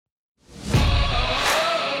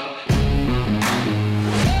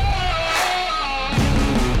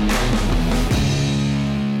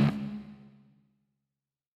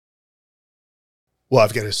Well,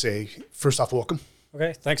 I've got to say, first off, welcome.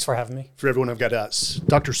 Okay, thanks for having me. For everyone, I've got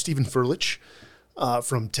Dr. Stephen Furlich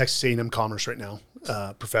from Texas A&M Commerce right now,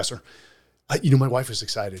 professor. My wife was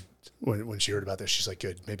excited when she heard about this. She's like,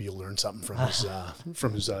 "Good, maybe you'll learn something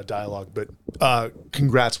from his dialogue." But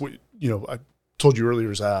congrats! I told you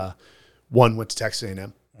earlier is one went to Texas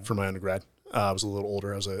A&M for my undergrad. I was a little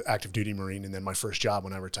older. I was an active duty Marine, and then my first job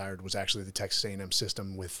when I retired was actually the Texas A&M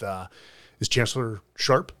system with is Chancellor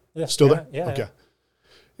Sharp still there? Yeah. Okay.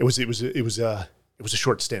 It was a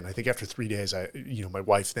short stint. I think after 3 days, my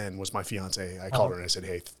wife then was my fiance. I called her and I said,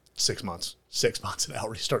 "Hey, 6 months, and I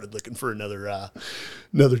already started looking for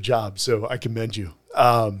another job." So I commend you.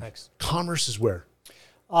 Thanks. Commerce is where?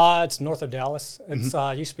 It's north of Dallas. It's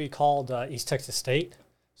used to be called East Texas State,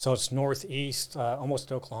 so it's northeast, almost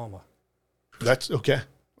to Oklahoma. That's okay.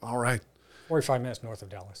 All right. 45 minutes north of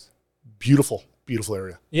Dallas. Beautiful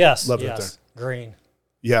area. Yes. Love it up there. Green.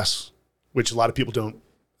 Yes, which a lot of people don't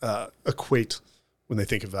equate when they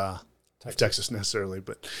think of Texas necessarily.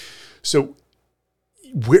 But so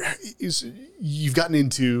you've gotten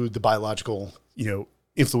into the biological,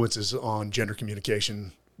 influences on gender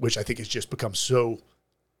communication, which I think has just become so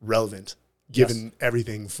relevant given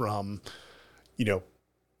everything from,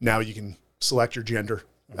 now you can select your gender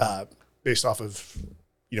based off of,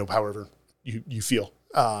 however you feel.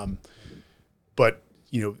 But,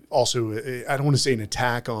 also, I don't want to say an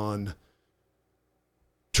attack on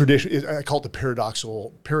tradition. I call it the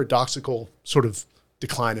paradoxical sort of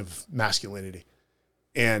decline of masculinity.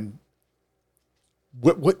 And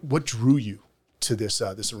what drew you to this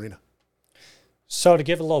arena? So to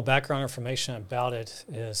give a little background information about it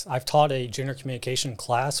is I've taught a gender communication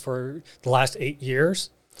class for the last 8 years.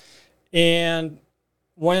 And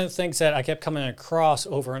one of the things that I kept coming across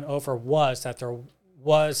over and over was that there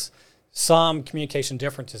was some communication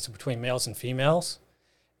differences between males and females.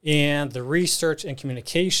 And the research and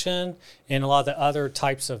communication and a lot of the other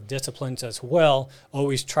types of disciplines as well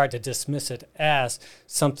always tried to dismiss it as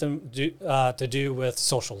something to do with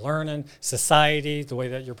social learning, society, the way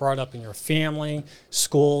that you're brought up in your family,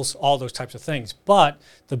 schools, all those types of things. But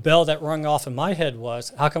the bell that rung off in my head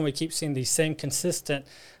was, how can we keep seeing these same consistent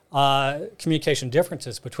communication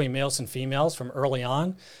differences between males and females from early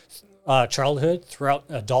on, childhood, throughout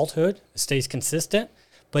adulthood, it stays consistent?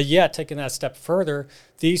 But yet, taking that step further,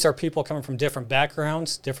 these are people coming from different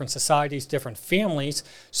backgrounds, different societies, different families.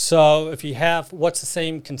 So if you have what's the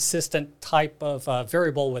same consistent type of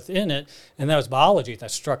variable within it, and that was biology,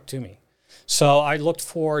 that struck to me. So I looked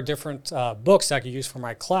for different books I could use for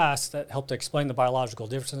my class that helped to explain the biological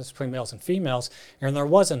differences between males and females, and there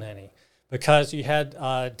wasn't any. Because you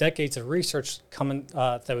had decades of research coming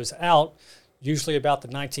that was out, usually about the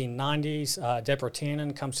 1990s. Deborah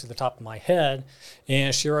Tannen comes to the top of my head,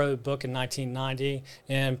 and she wrote a book in 1990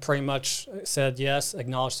 and pretty much said, yes,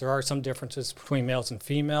 acknowledged there are some differences between males and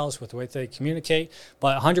females with the way they communicate,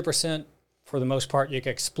 but 100% for the most part you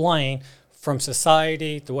can explain from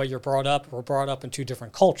society, the way you're brought up. We're brought up in two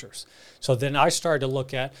different cultures. So then I started to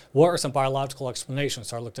look at what are some biological explanations.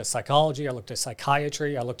 So I looked at psychology, I looked at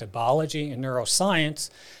psychiatry, I looked at biology and neuroscience.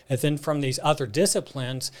 And then from these other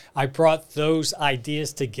disciplines, I brought those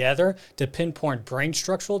ideas together to pinpoint brain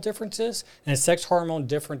structural differences and sex hormone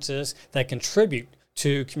differences that contribute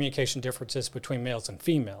to communication differences between males and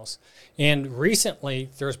females. And recently,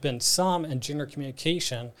 there's been some in gender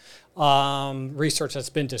communication research that's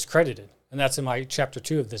been discredited. And that's in my chapter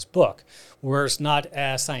 2 of this book, where it's not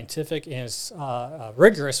as scientific and as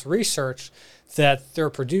rigorous research that they're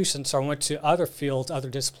producing. So I went to other fields, other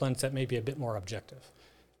disciplines that may be a bit more objective.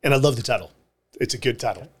 And I love the title. It's a good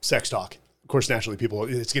title, Sex Talk. Of course, naturally,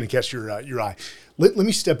 it's going to catch your eye. Let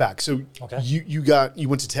me step back. So you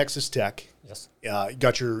went to Texas Tech. Yes. You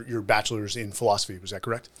got your bachelor's in philosophy. Was that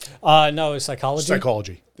correct? No, it's psychology.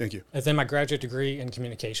 Psychology. Thank you. And then my graduate degree in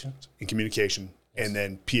communication. Yes. And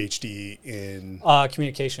then PhD in?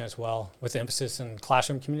 Communication as well, with emphasis in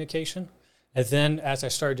classroom communication. And then as I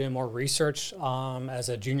started doing more research as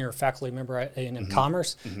a junior faculty member at A&M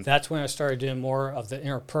Commerce, that's when I started doing more of the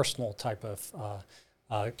interpersonal type of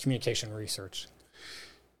communication research.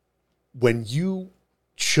 When you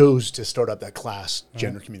chose to start up that class,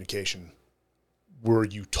 gender communication, were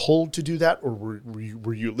you told to do that, or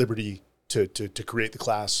were you at liberty to create the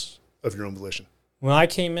class of your own volition? When I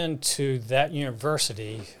came into that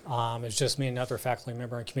university, it was just me and another faculty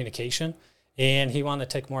member in communication, and he wanted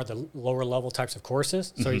to take more of the lower level types of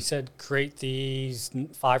courses. So he said, create these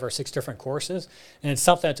 5 or 6 different courses. And it's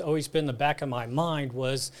something that's always been in the back of my mind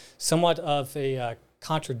was somewhat of a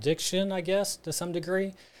contradiction, I guess, to some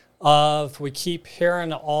degree, of we keep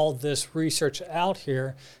hearing all this research out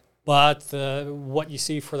here, but what you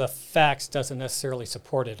see for the facts doesn't necessarily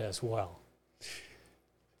support it as well.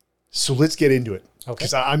 So let's get into it, Okay.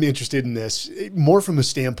 because I'm interested in this more from a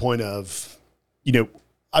standpoint of,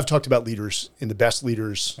 I've talked about leaders, and the best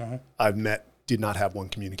leaders I've met did not have one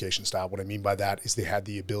communication style. What I mean by that is they had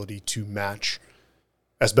the ability to match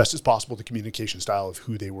as best as possible the communication style of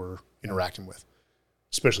who they were interacting with.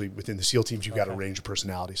 Especially within the SEAL teams, you've got a range of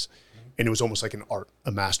personalities. And it was almost like an art,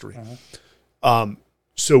 a mastery.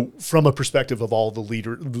 So from a perspective of all the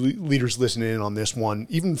leaders listening in on this one,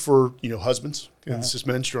 even for, husbands, this is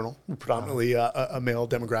Men's Journal, predominantly a male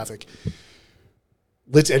demographic,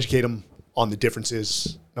 let's educate them on the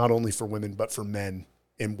differences, not only for women, but for men.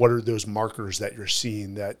 And what are those markers that you're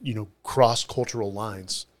seeing that, cross cultural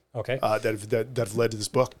lines that have led to this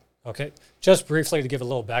book? Okay. Just briefly to give a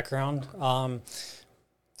little background,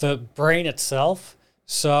 the brain itself,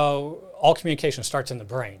 so all communication starts in the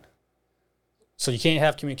brain. So you can't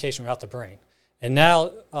have communication without the brain. And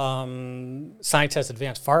now science has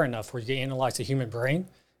advanced far enough where you can analyze the human brain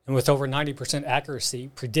and with over 90% accuracy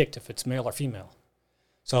predict if it's male or female.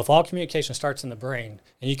 So if all communication starts in the brain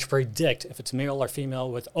and you can predict if it's male or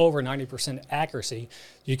female with over 90% accuracy,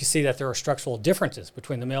 you can see that there are structural differences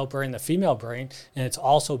between the male brain and the female brain. And it's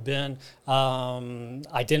also been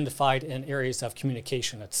identified in areas of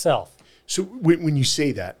communication itself. So when you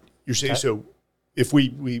say that, you're saying, so if we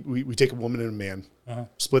take a woman and a man,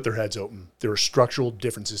 split their heads open, there are structural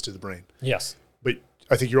differences to the brain. Yes. But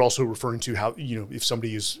I think you're also referring to how, if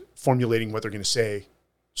somebody is formulating what they're going to say,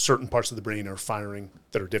 certain parts of the brain are firing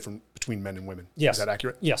that are different between men and women. Yes. Is that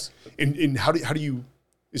accurate? Yes. And how do you,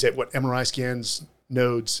 is that what MRI scans,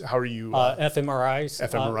 nodes? How are you? fMRIs.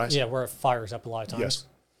 fMRIs? Yeah, where it fires up a lot of times. Yes.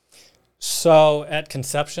 So at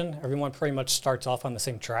conception, everyone pretty much starts off on the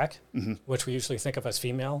same track, which we usually think of as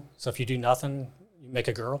female. So if you do nothing, you make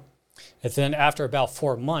a girl. And then after about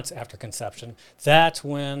 4 months after conception, that's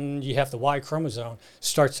when you have the Y chromosome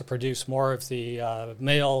starts to produce more of the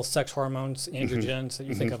male sex hormones, androgens that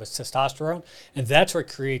you think of as testosterone. And that's what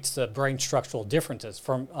creates the brain structural differences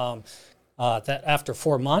from that after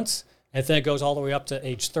 4 months, and then it goes all the way up to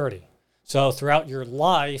age 30. So throughout your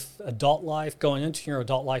life, adult life, going into your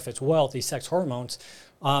adult life as well, these sex hormones,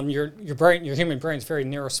 your brain, your human brain is very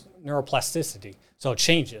neuroplasticity, so it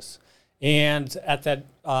changes. And at that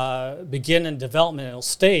beginning developmental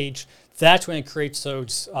stage, that's when it creates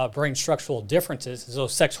those brain structural differences,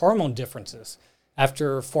 those sex hormone differences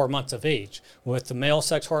after 4 months of age, with the male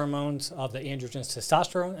sex hormones of the androgens,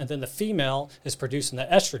 testosterone, and then the female is producing the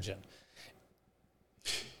estrogen.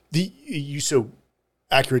 So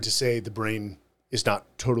accurate to say the brain is not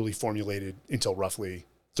totally formulated until roughly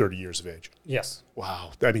 30 years of age. Yes.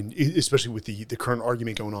 Wow. I mean, especially with the current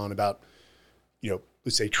argument going on about,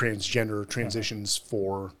 let's say transgender transitions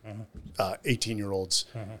for 18-year-olds.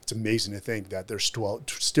 It's amazing to think that there's still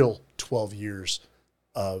 12 years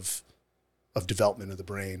of development of the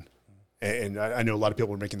brain. And I know a lot of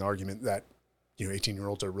people are making the argument that,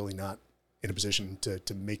 18-year-olds are really not in a position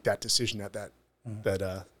to make that decision at that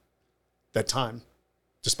time,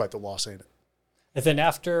 despite the law saying it. And then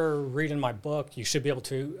after reading my book, you should be able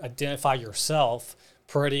to identify yourself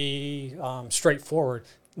pretty straightforward.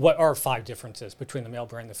 What are 5 differences between the male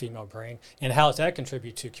brain and the female brain, and how does that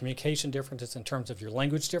contribute to communication differences in terms of your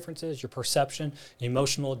language differences, your perception,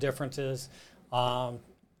 emotional differences,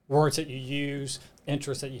 words that you use,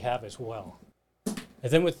 interests that you have as well.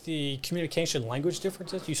 And then with the communication language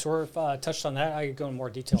differences, you sort of touched on that. I could go in more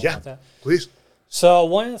detail about that. Please. So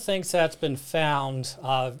one of the things that's been found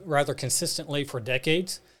rather consistently for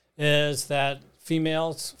decades is that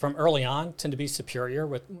females from early on tend to be superior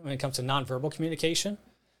when it comes to nonverbal communication.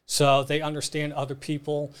 So they understand other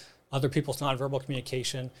people's nonverbal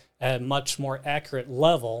communication at a much more accurate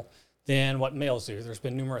level than what males do. There's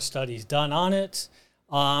been numerous studies done on it.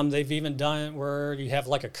 They've even done it where you have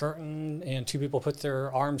like a curtain and 2 people put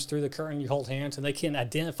their arms through the curtain, you hold hands, and they can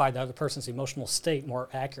identify the other person's emotional state more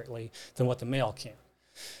accurately than what the male can.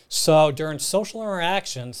 So during social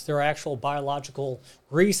interactions, there are actual biological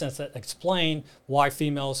reasons that explain why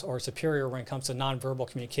females are superior when it comes to nonverbal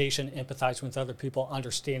communication, empathizing with other people,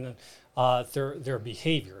 understanding their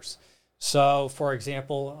behaviors. So, for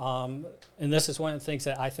example, and this is one of the things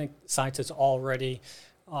that I think science has already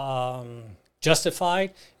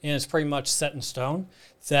justified, and it's pretty much set in stone,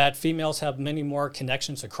 that females have many more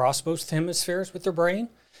connections across both hemispheres with their brain.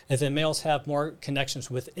 and then males have more connections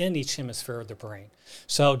within each hemisphere of the brain.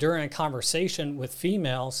 So during a conversation with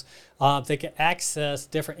females, they can access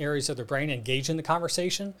different areas of their brain, engage in the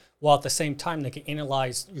conversation, while at the same time they can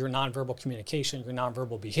analyze your nonverbal communication, your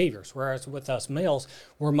nonverbal behaviors. Whereas with us males,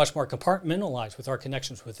 we're much more compartmentalized with our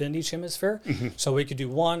connections within each hemisphere. So we could do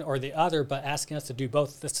one or the other, but asking us to do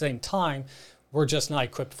both at the same time, we're just not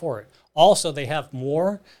equipped for it. Also, they have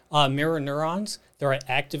more mirror neurons. They're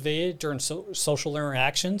activated during social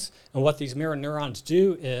interactions. And what these mirror neurons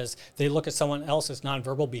do is they look at someone else's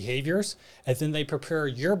nonverbal behaviors, and then they prepare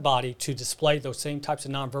your body to display those same types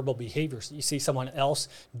of nonverbal behaviors that you see someone else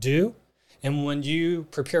do. And when you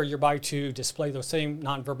prepare your body to display those same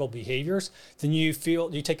nonverbal behaviors, then you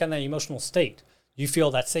take on that emotional state. You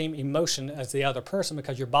feel that same emotion as the other person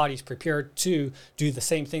because your body's prepared to do the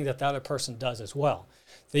same thing that the other person does as well.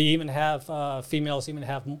 They even have, females even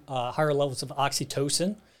have higher levels of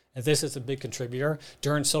oxytocin, and this is a big contributor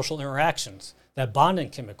during social interactions, that bonding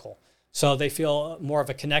chemical. So they feel more of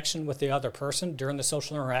a connection with the other person during the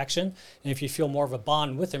social interaction. And if you feel more of a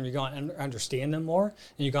bond with them, you're going to understand them more,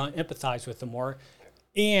 and you're going to empathize with them more.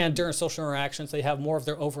 And during social interactions, they have more of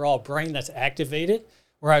their overall brain that's activated.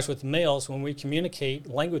 Whereas with males, when we communicate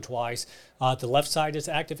language-wise, the left side is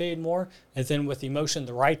activated more, and then with emotion,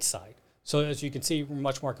 the right side. So as you can see, we're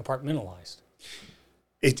much more compartmentalized.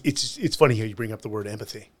 It's funny how you bring up the word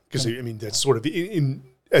empathy, because I mean that's sort of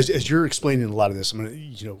as you're explaining a lot of this. I'm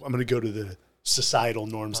gonna go to the societal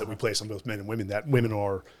norms that we place on both men and women. That women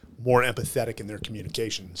are more empathetic in their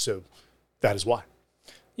communication. So that is why.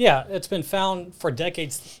 Yeah, it's been found for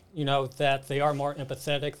decades, that they are more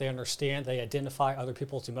empathetic. They understand, they identify other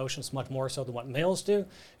people's emotions much more so than what males do.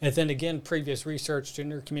 And then again, previous research,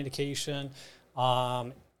 gender communication,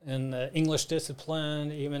 in the English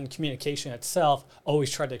discipline, even communication itself, always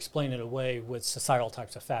try to explain it away with societal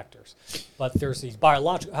types of factors. But there's these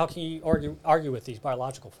biological, how can you argue with these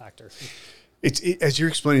biological factors? As you're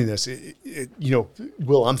explaining this,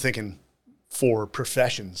 Will, I'm thinking for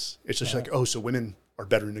professions, it's just like, so women are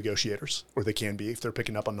better negotiators, or they can be if they're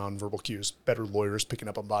picking up on nonverbal cues, better lawyers picking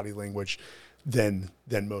up on body language than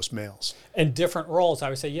most males. In different roles, I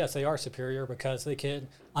would say, yes, they are superior because they can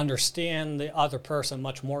understand the other person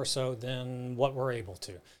much more so than what we're able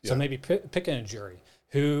to. So maybe picking a jury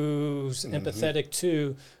who's empathetic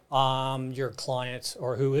to your clients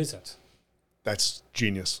or who isn't. That's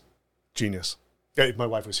genius. If my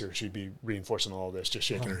wife was here, she'd be reinforcing all of this, just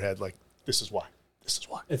shaking her head like, this is why.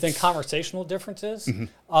 I think conversational differences,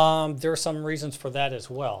 there are some reasons for that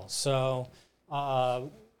as well. So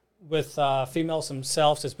with females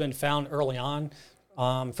themselves, it's been found early on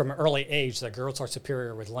from an early age that girls are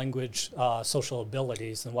superior with language, social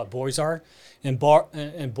abilities than what boys are. And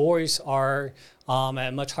boys are at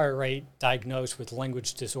a much higher rate diagnosed with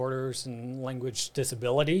language disorders and language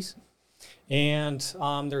disabilities. And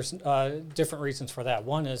there's different reasons for that.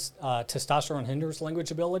 One is testosterone hinders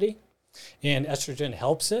language ability, and estrogen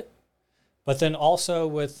helps it. But then also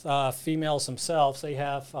with females themselves, they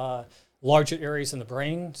have larger areas in the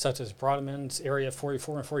brain, such as Brodmann's area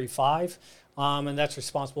 44 and 45, and that's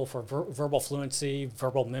responsible for verbal fluency,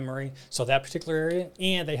 verbal memory, so that particular area.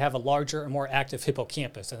 And they have a larger and more active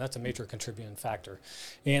hippocampus, and that's a major contributing factor.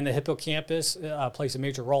 And the hippocampus plays a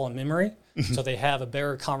major role in memory, so they have a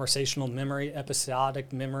better conversational memory,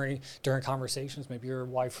 episodic memory during conversations. Maybe your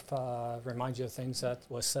wife reminds you of things that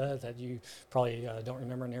was said that you probably don't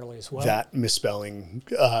remember nearly as well. That misspelling,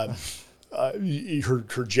 her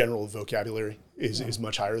general vocabulary is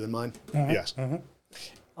much higher than mine. Yes.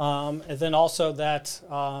 And then also that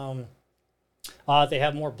they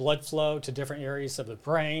have more blood flow to different areas of the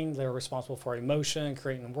brain. They're responsible for emotion,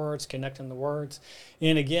 creating words, connecting the words.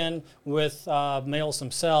 And again, with males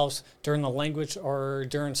themselves, during the language or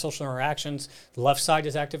during social interactions, the left side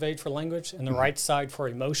is activated for language and the right side for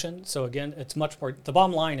emotion. So again, it's much more, the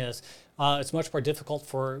bottom line is, it's much more difficult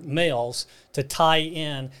for males to tie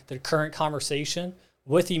in the current conversation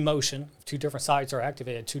with emotion. Two different sides are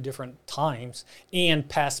activated at two different times, and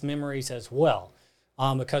past memories as well,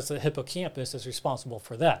 because the hippocampus is responsible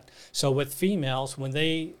for that. So with females, when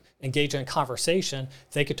they engage in conversation,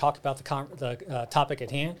 they could talk about the topic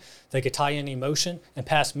at hand. They could tie in emotion and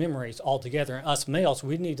past memories all together. And us males,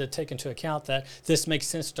 we need to take into account that this makes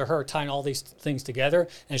sense to her, tying all these things together,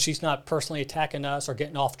 and she's not personally attacking us or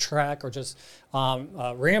getting off track or just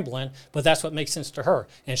rambling, but that's what makes sense to her.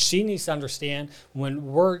 And she needs to understand when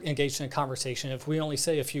we're engaged in a conversation, if we only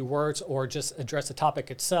say a few words or just address the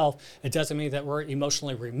topic itself, it doesn't mean that we're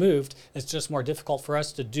emotionally removed. It's just more difficult for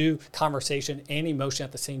us to do conversation and emotion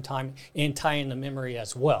at the same time and tie in the memory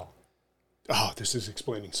as well. Oh, this is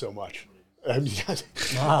explaining so much.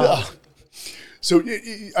 So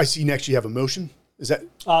I see next you have emotion. Is that?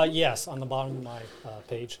 Yes, on the bottom of my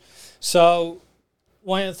page. So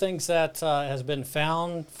one of the things that has been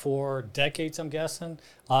found for decades, I'm guessing,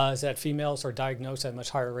 is that females are diagnosed at a much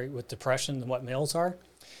higher rate with depression than what males are.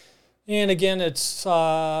 And again, it's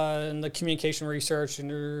in the communication research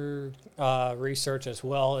and research as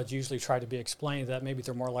well. It's usually tried to be explained that maybe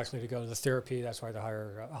they're more likely to go to the therapy. That's why they're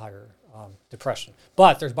higher depression.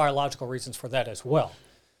 But there's biological reasons for that as well.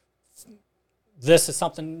 This is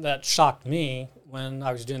something that shocked me when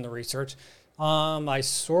I was doing the research. I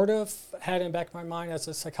sort of had it in the back of my mind as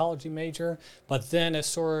a psychology major, but then it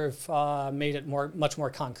sort of made it much more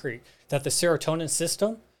concrete that the serotonin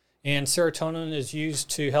system, and serotonin is used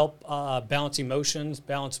to help balance emotions,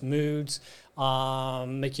 balance moods,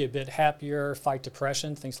 make you a bit happier, fight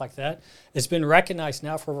depression, things like that. It's been recognized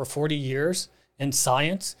now for over 40 years in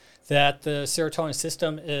science that the serotonin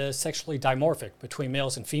system is sexually dimorphic between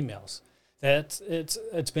males and females. That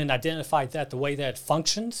it's been identified that the way that it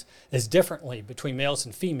functions is differently between males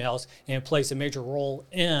and females, and it plays a major role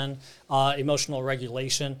in emotional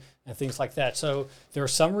regulation and things like that. So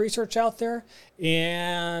there's some research out there,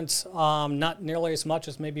 and not nearly as much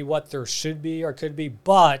as maybe what there should be or could be,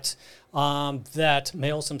 but that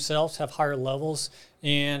males themselves have higher levels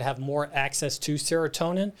and have more access to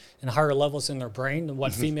serotonin and higher levels in their brain than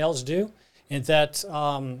what females do. And that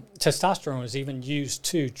testosterone is even used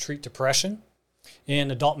to treat depression.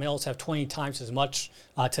 And adult males have 20 times as much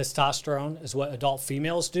testosterone as what adult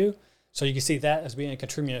females do. So you can see that as being a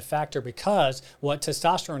contributing factor, because what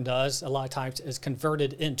testosterone does a lot of times is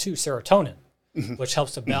converted into serotonin, which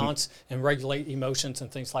helps to balance and regulate emotions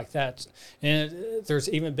and things like that. And there's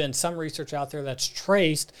even been some research out there that's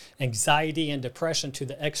traced anxiety and depression to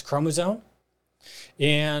the X chromosome.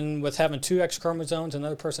 And with having two X chromosomes and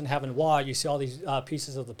another person having Y, you see all these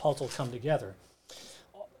pieces of the puzzle come together.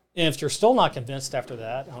 And if you're still not convinced after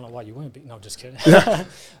that, I don't know why you wouldn't be. No, just kidding.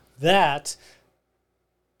 That,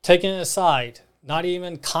 taking it aside, not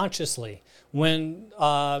even consciously, when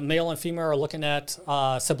male and female are looking at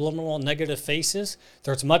subliminal negative faces,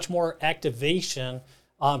 there's much more activation,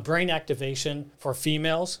 brain activation for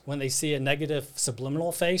females when they see a negative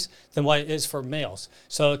subliminal face than what it is for males.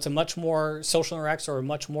 So it's a much more social interaction or a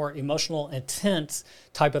much more emotional, intense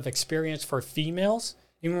type of experience for females,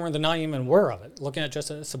 even when they're not even aware of it. Looking at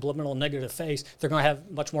just a subliminal negative face, they're going to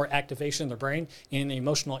have much more activation in their brain in the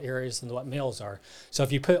emotional areas than what males are. So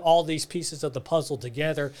if you put all these pieces of the puzzle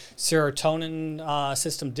together, serotonin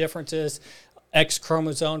system differences, X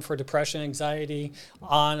chromosome for depression, anxiety,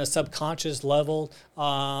 on a subconscious level,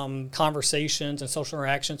 conversations and social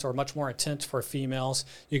interactions are much more intense for females.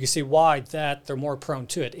 You can see why that they're more prone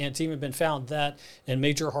to it. And it's even been found that in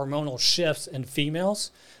major hormonal shifts in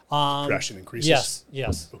females, Depression increases?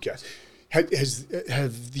 Yes. Okay. Have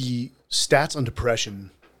the stats on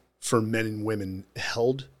depression for men and women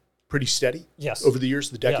held pretty steady? Yes. Over the years,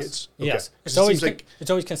 the decades? Yes. Okay. It's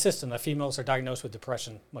always consistent that females are diagnosed with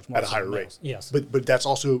depression much more at a higher rate. Yes. But that's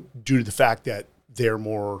also due to the fact that they're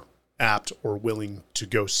more apt or willing to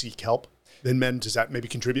go seek help than men. Does that maybe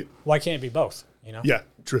contribute? Why can't it be both? You know? Yeah,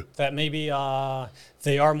 true. That maybe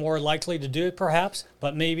they are more likely to do it perhaps,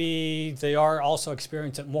 but maybe they are also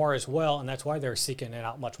experiencing it more as well, and that's why they're seeking it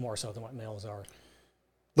out much more so than what males are.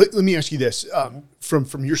 Let me ask you this.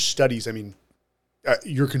 From your studies, I mean,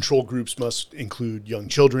 your control groups must include young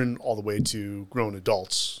children all the way to grown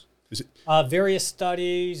adults. Is it? Various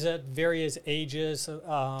studies at various ages. A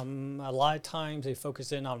lot of times they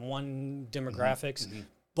focus in on one demographics.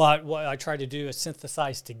 But what I try to do is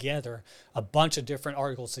synthesize together a bunch of different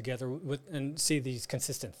articles together and see these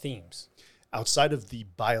consistent themes. Outside of the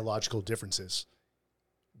biological differences,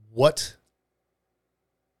 what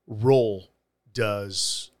role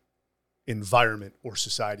does environment or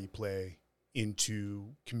society play into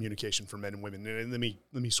communication for men and women? And let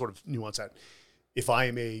me sort of nuance that. If I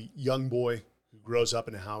am a young boy who grows up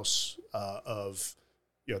in a house of,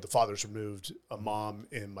 the father's removed, a mom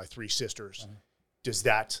and my three sisters, does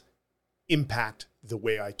that impact the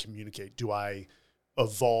way I communicate? Do I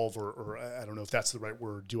evolve, or I don't know if that's the right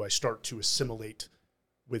word, do I start to assimilate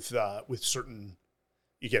with certain,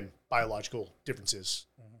 again, biological differences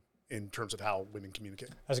in terms of how women communicate?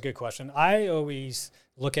 That's a good question. I always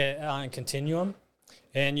look at it on a continuum,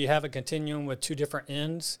 and you have a continuum with two different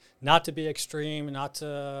ends, not to be extreme, not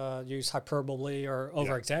to use hyperbole or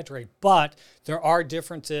over-exaggerate, but there are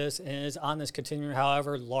differences and is on this continuum,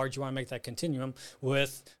 however large you want to make that continuum,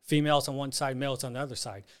 with females on one side, males on the other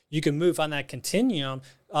side. You can move on that continuum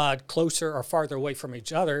closer or farther away from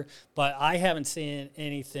each other, but I haven't seen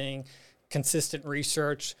anything, consistent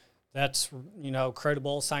research that's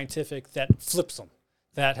credible, scientific, that flips them.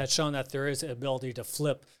 that has shown that there is the ability to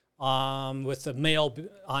flip, with the male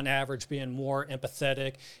on average being more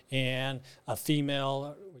empathetic, and a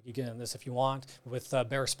female, you can get in this if you want, with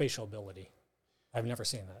better spatial ability. I've never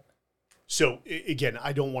seen that. So again,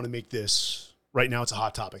 I don't want to make this, right now it's a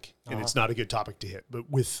hot topic and it's not a good topic to hit, but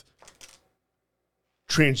with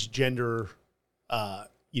transgender,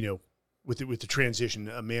 with the transition,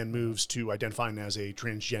 a man moves to identifying as a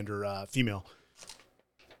transgender female,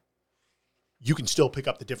 you can still pick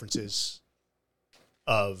up the differences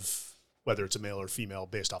of whether it's a male or female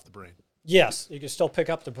based off the brain. Yes, you can still pick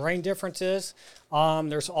up the brain differences.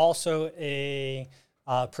 There's also a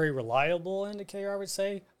pretty reliable indicator, I would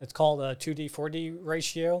say. It's called a 2D, 4D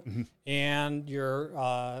ratio. And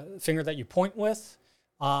your finger that you point with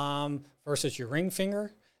versus your ring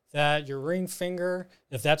finger. That your ring finger,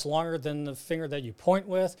 if that's longer than the finger that you point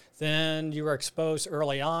with, then you were exposed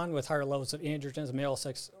early on with higher levels of androgens, male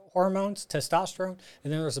sex hormones, testosterone,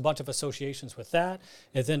 and then there's a bunch of associations with that.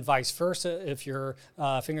 And then vice versa, if your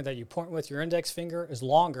finger that you point with, your index finger, is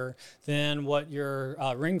longer than what your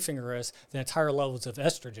ring finger is, then it's higher levels of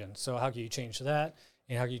estrogen. So how can you change that?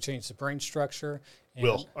 And how can you change the brain structure? And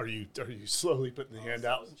Will, are you slowly putting the hand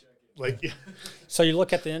out? So you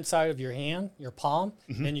look at the inside of your hand, your palm,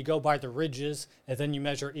 and you go by the ridges, and then you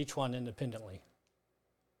measure each one independently.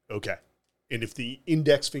 Okay. And if the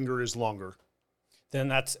index finger is longer, then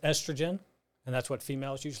that's estrogen, and that's what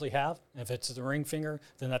females usually have. And if it's the ring finger,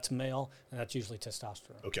 then that's male, and that's usually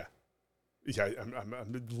testosterone. Okay. Yeah,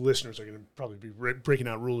 the listeners are going to probably be breaking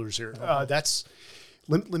out rulers here.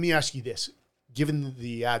 Let me ask you this. Given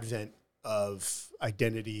the advent of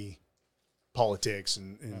identity politics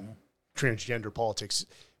and transgender politics,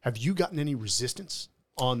 have you gotten any resistance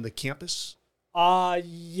on the campus?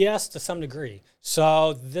 Yes, to some degree.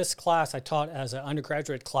 So this class I taught as an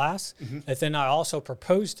undergraduate class, and then I also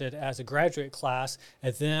proposed it as a graduate class.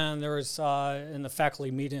 And then there was, in the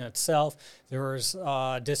faculty meeting itself, there was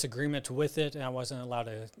disagreement with it, and I wasn't allowed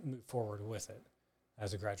to move forward with it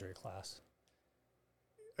as a graduate class.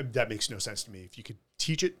 That makes no sense to me. If you could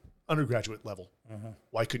teach it undergraduate level,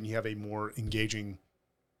 why couldn't you have a more engaging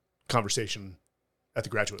conversation at the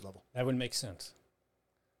graduate level? That would make sense.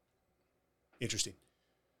 Interesting.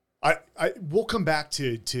 We'll come back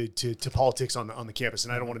to politics on the campus,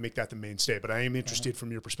 and I don't want to make that the mainstay, but I am interested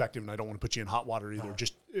from your perspective, and I don't want to put you in hot water either.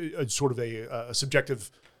 Just a sort of a subjective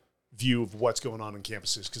view of what's going on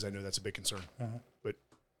campuses, because I know that's a big concern. But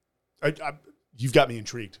you've got me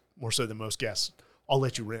intrigued more so than most guests. I'll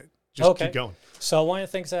let you rant. Just keep going. So one of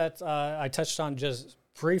the things that I touched on just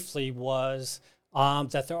briefly was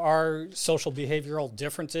that there are social behavioral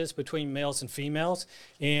differences between males and females,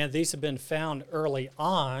 and these have been found early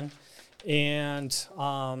on. And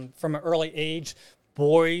from an early age,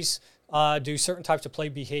 boys do certain types of play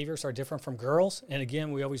behaviors are different from girls. And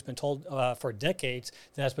again, we've always been told for decades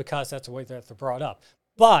that's because that's the way that they're brought up.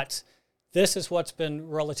 But this is what's been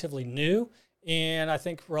relatively new, and I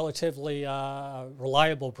think relatively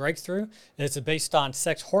reliable breakthrough. It's based on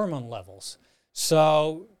sex hormone levels.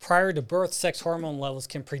 So prior to birth, sex hormone levels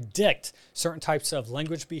can predict certain types of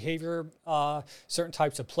language behavior, certain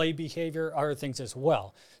types of play behavior, other things as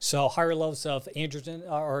well. So higher levels of androgen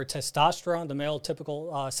or testosterone, the male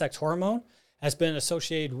typical sex hormone, has been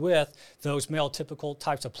associated with those male typical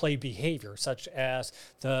types of play behavior, such as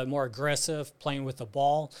the more aggressive, playing with the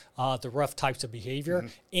ball, the rough types of behavior.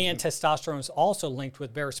 And testosterone is also linked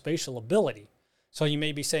with better spatial ability. So you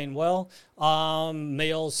may be saying, well,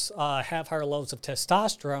 males have higher levels of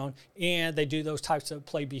testosterone and they do those types of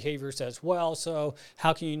play behaviors as well. So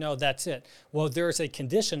how can you know that's it? Well, there's a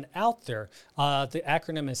condition out there. The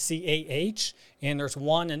acronym is CAH, and there's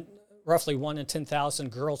roughly 1 in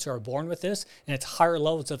 10,000 girls who are born with this, and it's higher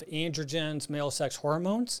levels of androgens, male sex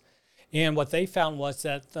hormones. And what they found was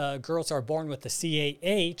that the girls who are born with the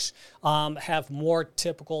CAH have more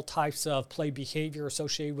typical types of play behavior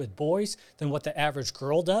associated with boys than what the average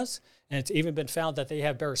girl does. And it's even been found that they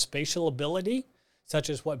have better spatial ability, such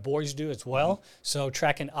as what boys do as well. So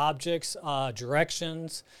tracking objects,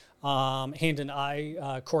 directions, hand and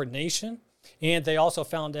eye coordination. And they also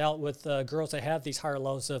found out with girls that have these higher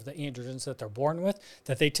levels of the androgens that they're born with,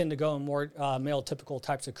 that they tend to go in more male typical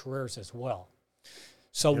types of careers as well.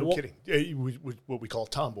 So no kidding. What we call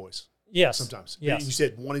tomboys. Yes. Sometimes. Yes. You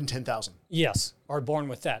said 1 in 10,000. Yes, are born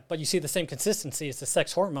with that. But you see the same consistency as the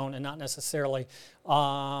sex hormone and not necessarily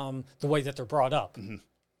the way that they're brought up.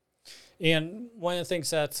 And one of the things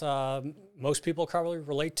that most people probably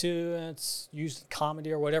relate to, and it's used in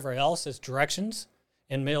comedy or whatever else, is directions.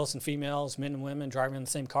 And males and females, men and women driving in the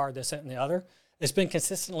same car, this, that, and the other. It's been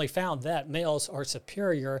consistently found that males are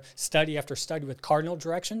superior study after study with cardinal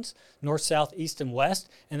directions, north, south, east, and west,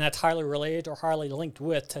 and that's highly related or highly linked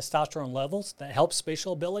with testosterone levels that help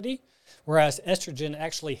spatial ability, whereas estrogen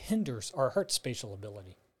actually hinders or hurts spatial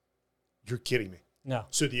ability. You're kidding me. No.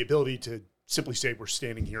 So the ability to simply say we're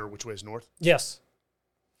standing here, which way is north? Yes.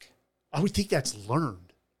 I would think that's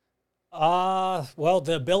learned. Well,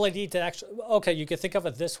 the ability to actually, okay, you could think of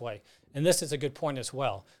it this way, and this is a good point as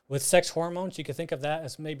well. With sex hormones, you could think of that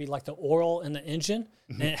as maybe like the oil in the engine,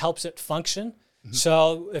 and it helps it function.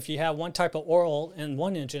 So if you have one type of oil in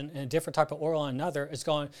one engine and a different type of oil in another, it's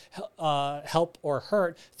going to help or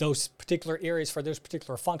hurt those particular areas for those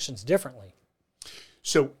particular functions differently.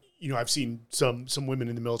 So, I've seen some women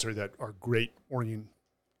in the military that are great orienteers,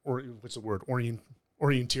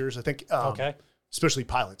 I think. Okay. Especially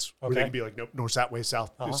pilots, where they Okay. can be like, nope, north, south, west,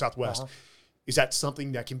 south, southwest. Is that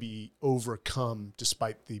something that can be overcome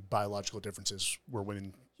despite the biological differences where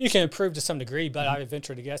women? You can improve to some degree, but I would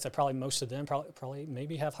venture to guess that probably most of them probably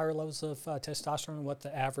maybe have higher levels of testosterone than what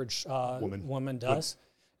the average woman does.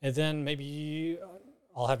 And then maybe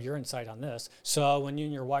I'll have your insight on this. So when you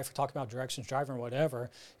and your wife are talking about directions, driving, or whatever,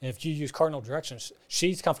 if you use cardinal directions,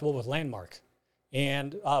 she's comfortable with landmark.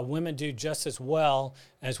 And women do just as well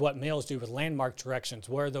as what males do with landmark directions.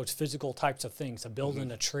 Where are those physical types of things, a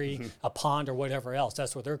building, a tree, a pond, or whatever else?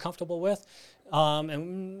 That's what they're comfortable with.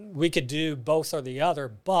 And we could do both or the other,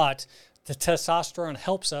 but the testosterone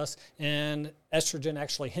helps us, and estrogen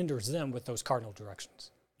actually hinders them with those cardinal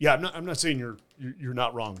directions. Yeah, I'm not saying you're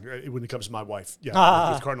not wrong when it comes to my wife.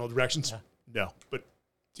 Yeah, with cardinal directions, no. But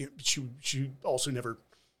she also never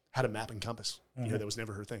had a map and compass. That was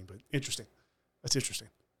never her thing. But interesting. That's interesting.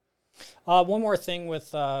 One more thing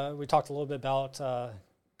with, we talked a little bit about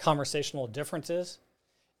conversational differences.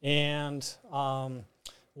 And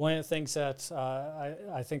one of the things that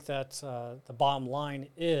I think that the bottom line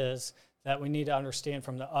is that we need to understand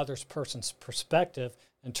from the other person's perspective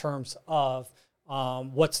in terms of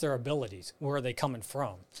what's their abilities, where are they coming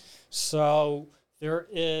from. So there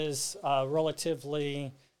is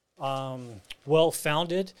relatively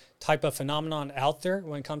well-founded type of phenomenon out there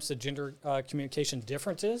when it comes to gender communication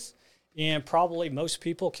differences. And probably most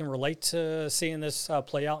people can relate to seeing this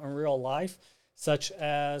play out in real life, such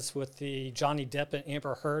as with the Johnny Depp and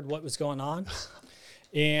Amber Heard, what was going on.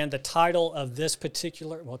 And the title of this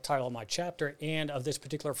particular, title of my chapter and of this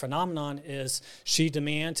particular phenomenon is She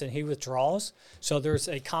Demands and He Withdraws. So there's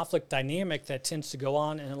a conflict dynamic that tends to go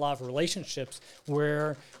on in a lot of relationships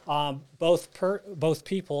where both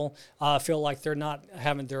people feel like they're not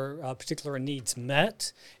having their particular needs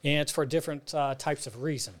met, and it's for different types of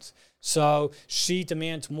reasons. So she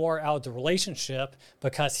demands more out of the relationship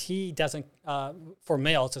because he doesn't, for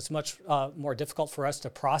males, it's much more difficult for us to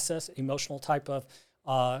process emotional type of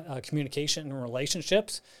communication in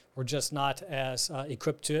relationships. We're just not as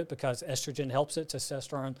equipped to it because estrogen helps it,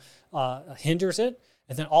 testosterone hinders it.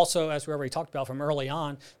 And then also, as we already talked about from early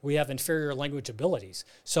on, we have inferior language abilities.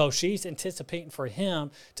 So she's anticipating for him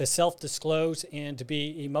to self-disclose and to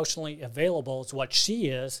be emotionally available as what she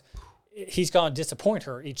is. He's going to disappoint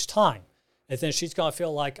her each time. And then she's going to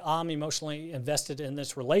feel like I'm emotionally invested in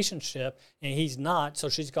this relationship and he's not, so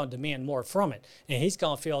she's going to demand more from it. And he's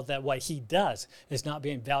going to feel that what he does is not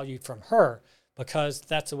being valued from her because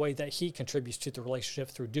that's the way that he contributes to the relationship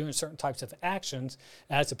through doing certain types of actions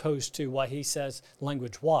as opposed to what he says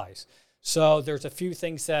language-wise. So there's a few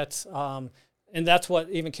things that, and that's what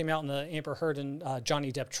even came out in the Amber Heard and Johnny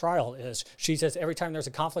Depp trial is she says every time there's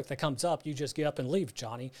a conflict that comes up, you just get up and leave,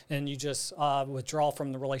 Johnny, and you just withdraw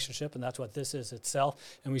from the relationship, and that's what this is itself.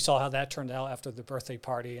 And we saw how that turned out after the birthday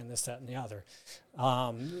party and this, that, and the other.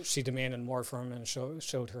 She demanded more from him and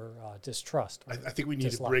showed her distrust. I think we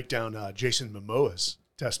need to break down Jason Momoa's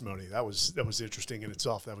testimony. That was interesting in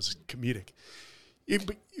itself. That was comedic.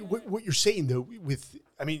 But what you're saying, though,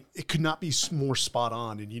 it could not be more spot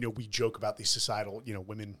on. And, we joke about these societal,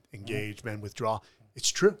 women engage, men withdraw. It's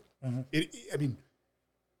true. Mm-hmm.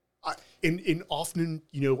 And often,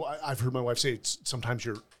 I've heard my wife say sometimes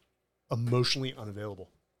you're emotionally unavailable.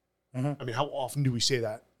 Mm-hmm. How often do we say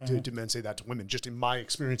that do men say that to women? Just in my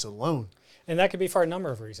experience alone. And that could be for a number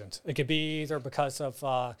of reasons. It could be either because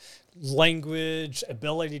of language,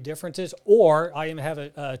 ability differences, or I even have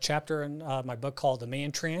a chapter in my book called The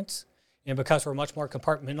Man Trance. And because we're much more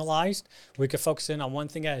compartmentalized, we could focus in on one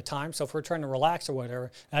thing at a time. So if we're trying to relax or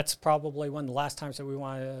whatever, that's probably one of the last times that we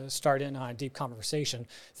want to start in on a deep conversation.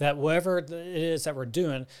 That whatever it is that we're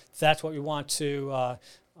doing, that's what we want to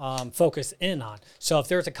focus in on. So if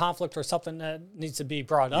there's a conflict or something that needs to be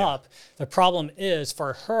brought up, the problem is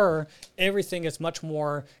for her, everything is much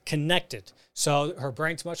more connected. So her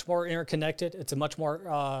brain's much more interconnected. It's a much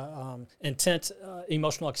more intense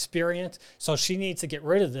emotional experience. So she needs to get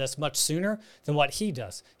rid of this much sooner than what he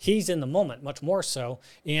does. He's in the moment much more so.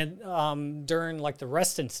 And during like the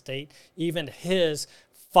resting state, even his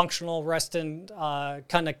functional resting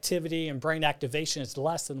connectivity and brain activation is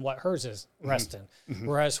less than what hers is resting.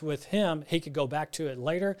 Whereas with him, he could go back to it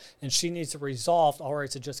later, and she needs to resolve, or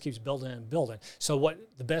it just keeps building and building. So what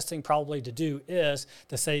the best thing probably to do is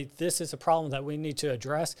to say, this is a problem that we need to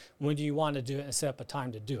address. When do you want to do it, and set up a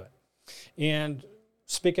time to do it? And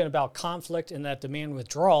speaking about conflict and that demand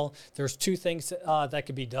withdrawal, there's two things that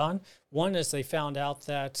could be done. One is they found out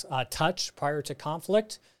that touch prior to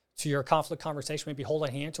conflict, to your conflict conversation, maybe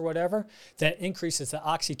holding hands or whatever, that increases the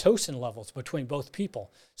oxytocin levels between both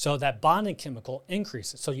people. So that bonding chemical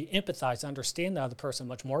increases. So you empathize, understand the other person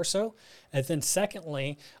much more so. And then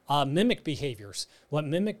secondly, mimic behaviors. What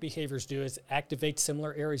mimic behaviors do is activate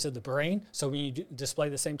similar areas of the brain. So when you display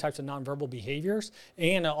the same types of nonverbal behaviors,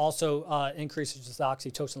 and it also increases the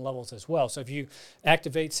oxytocin levels as well. So if you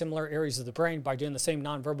activate similar areas of the brain by doing the same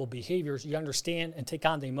nonverbal behaviors, you understand and take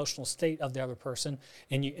on the emotional state of the other person,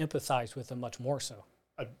 and you empathize with them much more so.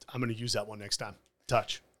 I'm going to use that one next time.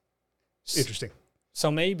 Touch. Interesting. So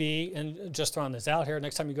maybe, and just throwing this out here,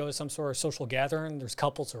 next time you go to some sort of social gathering, there's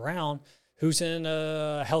couples around, who's in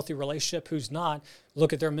a healthy relationship, who's not,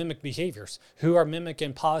 look at their mimic behaviors. Who are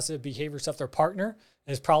mimicking positive behaviors of their partner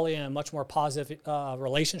is probably in a much more positive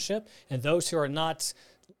relationship. And those who are not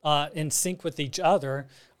in sync with each other,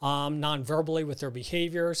 non-verbally with their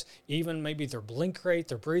behaviors, even maybe their blink rate,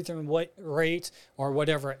 their breathing rate, or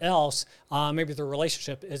whatever else, maybe their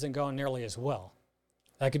relationship isn't going nearly as well.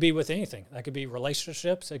 That could be with anything. That could be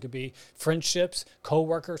relationships. It could be friendships,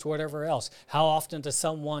 coworkers, whatever else. How often does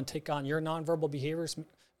someone take on your nonverbal behaviors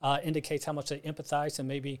indicates how much they empathize and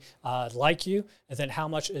maybe like you, and then how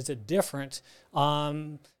much is it different,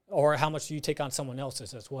 or how much do you take on someone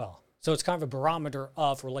else's as well. So it's kind of a barometer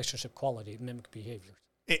of relationship quality, mimic behaviors.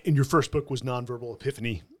 And your first book was Nonverbal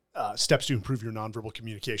Epiphany, Steps to Improve Your Nonverbal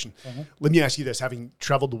Communication. Let me ask you this, having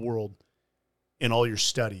traveled the world in all your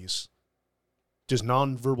studies, does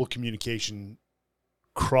nonverbal communication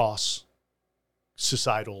cross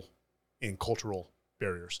societal and cultural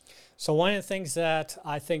barriers? So one of the things that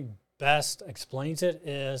I think best explains it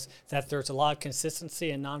is that there's a lot of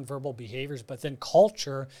consistency in nonverbal behaviors, but then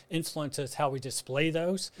culture influences how we display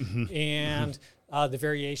those and the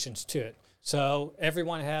variations to it. So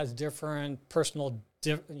everyone has different personal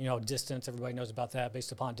distance. Everybody knows about that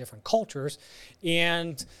based upon different cultures.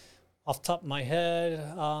 And off the top of my head,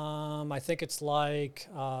 I think it's like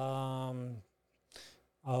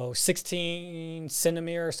 16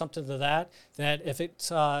 centimeters or something to that if it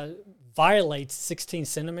violates 16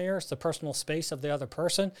 centimeters, the personal space of the other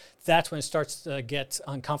person, that's when it starts to get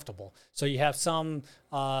uncomfortable. So you have some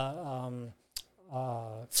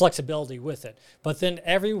flexibility with it. But then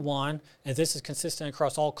everyone, and this is consistent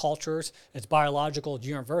across all cultures, it's biological, it's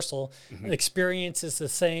universal, experiences the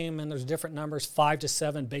same, and there's different numbers, 5 to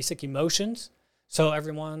 7 basic emotions. So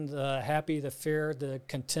everyone, the happy, the fear, the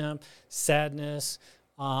contempt, sadness,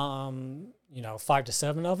 5 to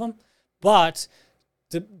 7 of them. But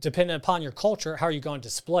depending upon your culture, how are you going to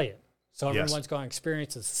display it? So everyone's going to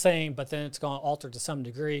experience it the same, but then it's going to alter to some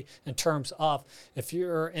degree in terms of, if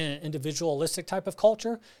you're in an individualistic type of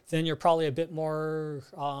culture, then you're probably a bit more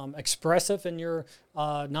expressive in your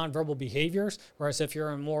nonverbal behaviors. Whereas if you're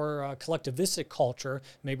in a more collectivistic culture,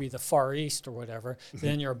 maybe the Far East or whatever,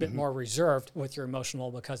 then you're a bit more reserved with your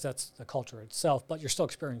emotional, because that's the culture itself, but you're still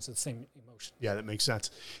experiencing the same emotion. Yeah, that makes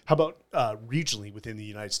sense. How about regionally within the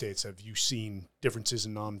United States? Have you seen differences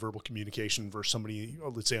in nonverbal communication versus somebody,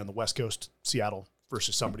 let's say on the West Coast, Seattle,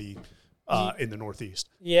 versus somebody in the Northeast?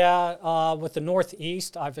 Yeah, with the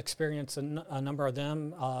Northeast, I've experienced a number of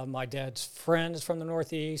them. My dad's friend is from the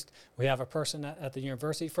Northeast. We have a person at the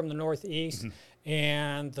university from the Northeast,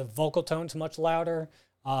 and the vocal tone's much louder.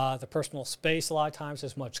 The personal space a lot of times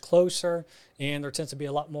is much closer, and there tends to be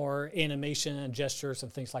a lot more animation and gestures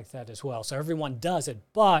and things like that as well. So everyone does it,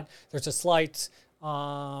 but there's a slight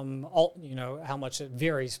how much it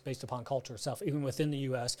varies based upon culture itself, even within the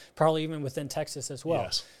U.S., probably even within Texas as well.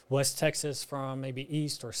 Yes. West Texas from maybe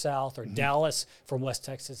east or south, or Dallas from West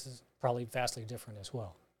Texas is probably vastly different as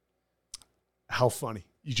well. How funny.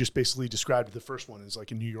 You just basically described the first one as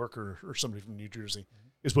like a New Yorker or somebody from New Jersey,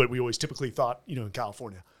 is what we always typically thought, in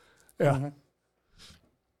California. Yeah.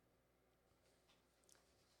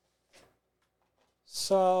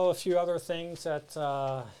 So a few other things that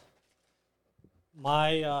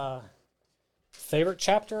My favorite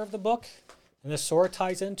chapter of the book, and this sort of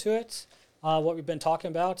ties into it, what we've been talking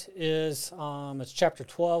about is it's chapter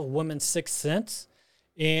 12, Women's Sixth Sense.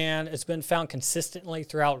 And it's been found consistently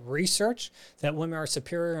throughout research that women are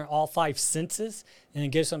superior in all 5 senses, and it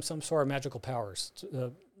gives them some sort of magical powers,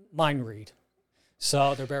 mind read.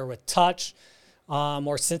 So they're better with touch,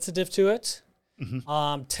 more sensitive to it,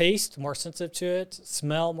 taste, more sensitive to it,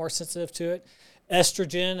 smell, more sensitive to it.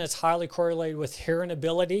 Estrogen is highly correlated with hearing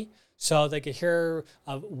ability, so they can hear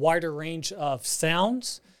a wider range of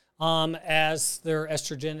sounds as their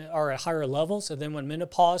estrogen are at higher levels. And then when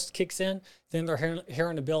menopause kicks in, then their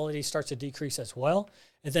hearing ability starts to decrease as well.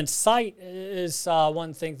 And then sight is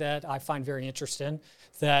one thing that I find very interesting,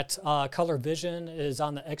 that color vision is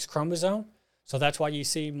on the X chromosome. So that's why you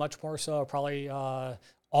see much more so probably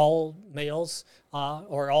all males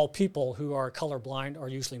or all people who are colorblind are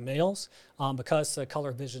usually males because the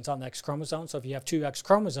color vision's on the X chromosome. So if you have 2 X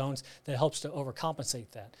chromosomes, that helps to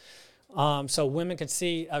overcompensate that. So women can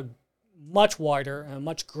see a much wider and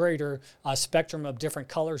much greater spectrum of different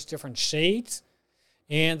colors, different shades,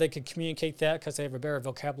 and they can communicate that because they have a better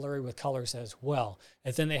vocabulary with colors as well.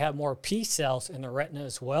 And then they have more P cells in the retina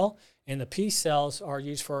as well, and the P cells are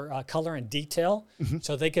used for color and detail,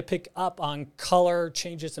 so they can pick up on color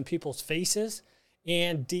changes in people's faces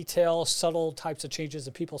and detail subtle types of changes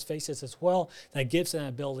in people's faces as well. That gives them the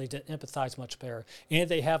ability to empathize much better. And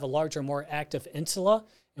they have a larger, more active insula.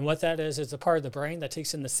 And what that is a part of the brain that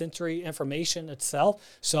takes in the sensory information itself.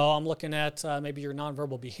 So I'm looking at maybe your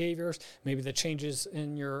nonverbal behaviors, maybe the changes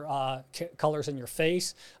in your colors in your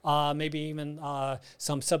face, maybe even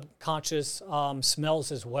some subconscious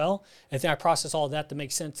smells as well. And then I process all of that to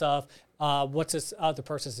make sense of what's this other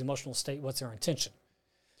person's emotional state, what's their intention.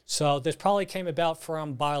 So this probably came about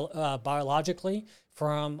from biologically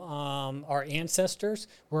from our ancestors,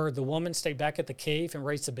 where the woman stayed back at the cave and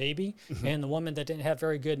raised the baby, and the woman that didn't have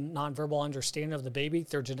very good nonverbal understanding of the baby,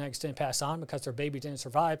 their genetics didn't pass on because their baby didn't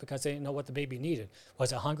survive because they didn't know what the baby needed.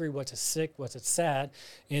 Was it hungry? Was it sick? Was it sad?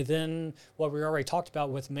 And then what we already talked about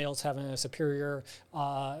with males having a superior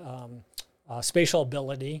spatial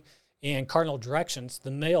ability and cardinal directions, the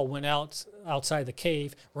male went outside the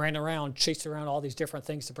cave, ran around, chased around all these different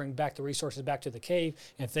things to bring back the resources back to the cave.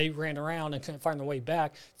 And if they ran around and couldn't find their way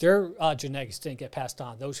back, their genetics didn't get passed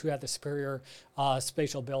on. Those who had the superior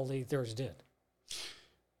spatial ability, theirs did.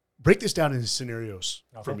 Break this down into scenarios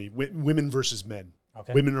for me. Women versus men.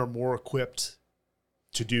 Okay. Women are more equipped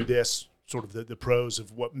to do this, sort of the pros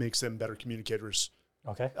of what makes them better communicators.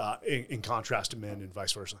 Okay. In contrast to men and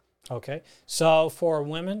vice versa. Okay, so for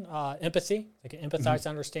women, empathy, they can empathize to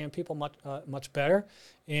understand people much better.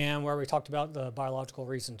 And where we talked about the biological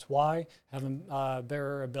reasons why, having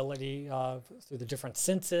better ability through the different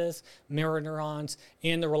senses, mirror neurons,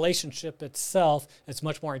 and the relationship itself, it's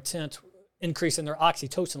much more intense, increase in their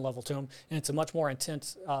oxytocin level to them, and it's a much more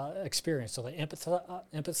intense experience. So they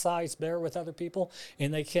empathize better with other people,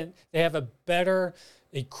 and they have a better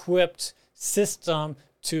equipped system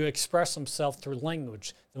to express themselves through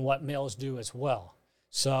language than what males do as well.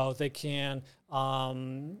 So they can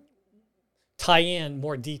tie in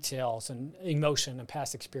more details and emotion and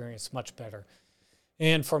past experience much better.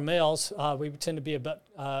 And for males, we tend to be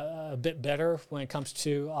a bit better when it comes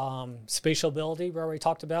to spatial ability, where we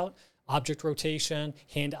talked about object rotation,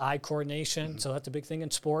 hand-eye coordination. So that's a big thing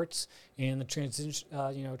in sports, and the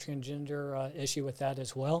transgender issue with that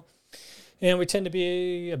as well. And we tend to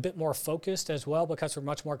be a bit more focused as well because we're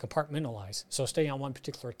much more compartmentalized. So stay on one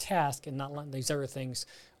particular task and not letting these other things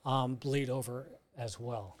bleed over as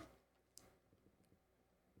well.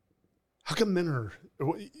 How come men are,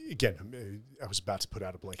 again, I was about to put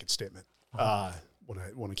out a blanket statement when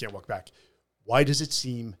I can't walk back. Why does it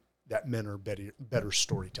seem that men are better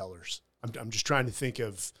storytellers? I'm just trying to think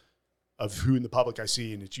of who in the public I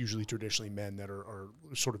see, and it's usually traditionally men that are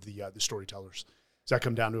sort of the storytellers. Does that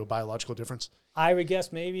come down to a biological difference? I would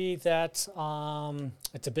guess maybe that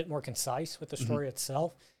it's a bit more concise with the story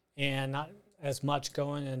itself and not as much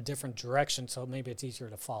going in different directions, so maybe it's easier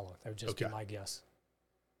to follow. That would just be my guess.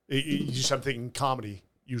 I'm thinking comedy.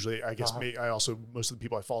 Usually, I guess most of the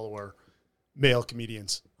people I follow are male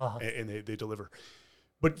comedians, and they deliver.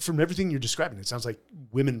 But from everything you're describing, it sounds like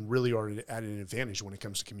women really are at an advantage when it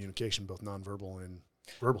comes to communication, both nonverbal and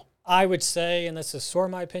verbal. I would say, and this is sort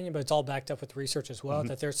of my opinion, but it's all backed up with research as well,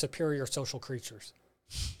 that they're superior social creatures.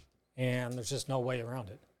 And there's just no way around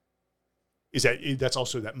it. That's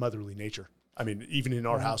also that motherly nature. I mean, even in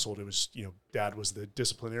our household, it was, dad was the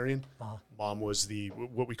disciplinarian. Mom was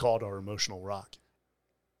what we called our emotional rock.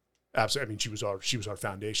 Absolutely. I mean, she was our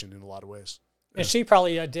foundation in a lot of ways. And she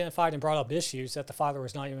probably identified and brought up issues that the father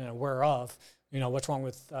was not even aware of what's wrong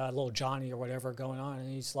with little Johnny or whatever going on? And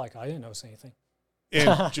he's like, I didn't notice anything.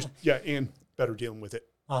 And and better dealing with it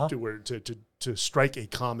Uh-huh. to strike a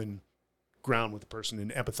common ground with the person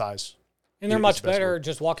and empathize. And they're is much the best better word.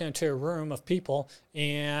 just walking into a room of people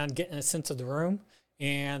and getting a sense of the room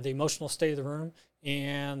and the emotional state of the room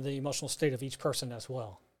and the emotional state of each person as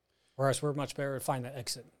well. Whereas we're much better to find the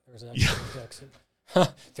exit. There's an exit. There's an exit.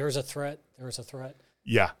 There's a threat. There's a threat.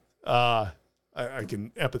 Yeah, I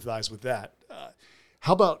can empathize with that.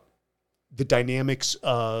 How about the dynamics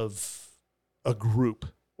of a group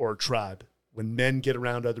or a tribe? When men get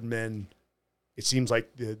around other men, it seems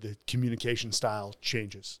like the communication style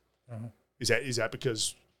changes. Mm-hmm. Is that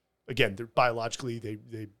because, again, they're biologically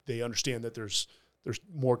they understand that there's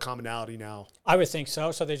more commonality now? I would think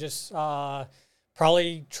so. So they just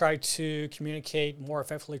probably try to communicate more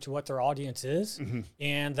effectively to what their audience is,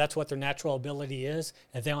 and that's what their natural ability is,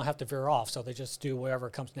 and they don't have to veer off. So they just do whatever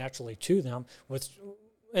comes naturally to them.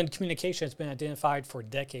 And communication has been identified for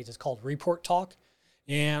decades. It's called report talk.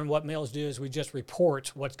 And what males do is we just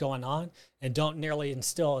report what's going on and don't nearly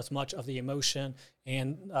instill as much of the emotion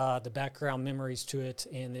and the background memories to it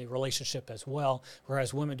and the relationship as well.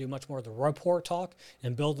 Whereas women do much more of the rapport talk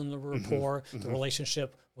and building the rapport, the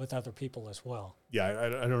relationship with other people as well. Yeah,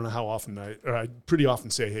 I don't know how often I pretty often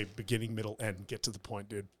say, hey, beginning, middle, end, get to the point,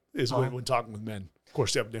 dude, is when talking with men. Of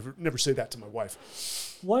course, I would never say that to my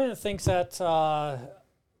wife. One of the things that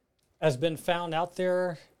has been found out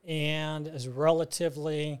there and is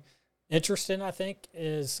relatively interesting, I think,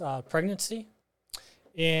 is pregnancy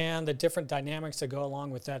and the different dynamics that go along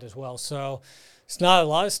with that as well. So it's not a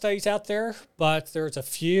lot of studies out there, but there's a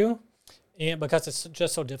few, and because it's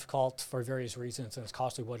just so difficult for various reasons and it's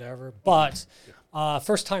costly, whatever. But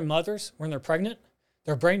first-time mothers, when they're pregnant,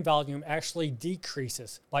 their brain volume actually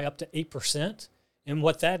decreases by up to 8%. And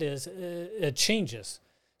what that is, it changes.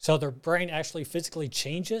 So their brain actually physically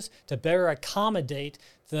changes to better accommodate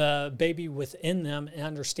the baby within them and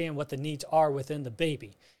understand what the needs are within the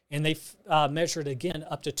baby. And they measured again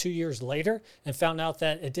up to 2 years later and found out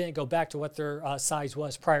that it didn't go back to what their size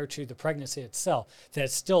was prior to the pregnancy itself, that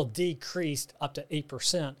it still decreased up to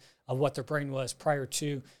 8% of what their brain was prior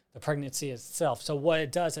to the pregnancy itself. So what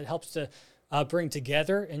it does, it helps to bring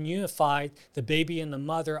together and unify the baby and the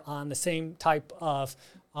mother on the same type of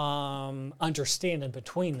understanding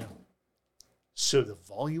between them. So the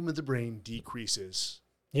volume of the brain decreases.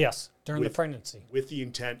 Yes, during the pregnancy. With the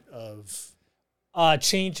intent of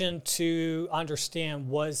changing to understand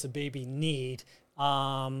what does the baby need,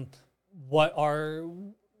 how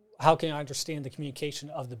can I understand the communication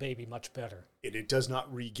of the baby much better? it does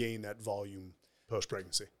not regain that volume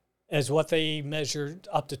post-pregnancy. As what they measured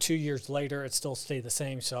up to 2 years later, it still stayed the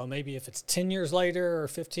same. So maybe if it's 10 years later or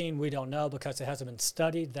 15, we don't know because it hasn't been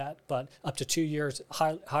studied that, but up to 2 years,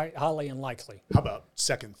 highly unlikely. How about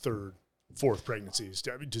second, third, fourth pregnancies?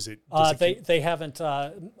 Does it they haven't.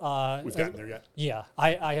 we've gotten there yet? Yeah,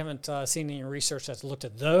 I haven't seen any research that's looked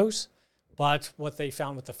at those, but what they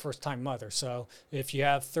found with the first-time mother. So if you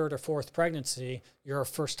have third or fourth pregnancy, you're a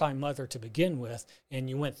first-time mother to begin with, and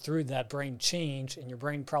you went through that brain change, and your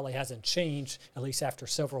brain probably hasn't changed, at least after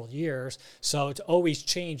several years. So it's always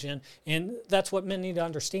changing, and that's what men need to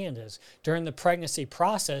understand is during the pregnancy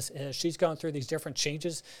process, as she's going through these different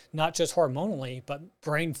changes, not just hormonally, but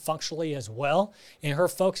brain functionally as well, and her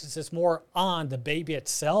focus is more on the baby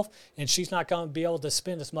itself, and she's not going to be able to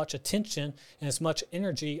spend as much attention and as much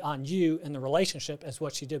energy on you and the relationship as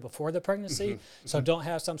what she did before the pregnancy. So don't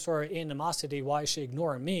have some sort of animosity. Why is she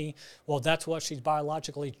ignoring me? Well, that's what she's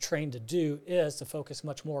biologically trained to do, is to focus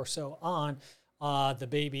much more so on the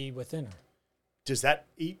baby within her. Does that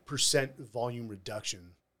 8% volume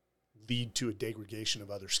reduction lead to a degradation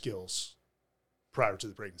of other skills prior to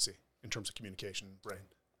the pregnancy in terms of communication and brain?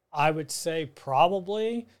 I would say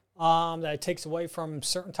probably that it takes away from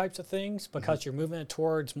certain types of things because you're moving it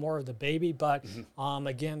towards more of the baby. But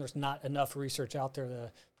again, there's not enough research out there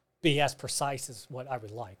to be as precise as what I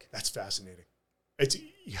would like. That's fascinating.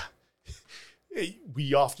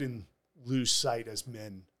 We often lose sight as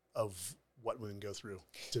men of what women go through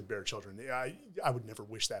to bear children. I would never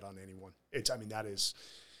wish that on anyone. That is,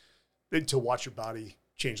 to watch your body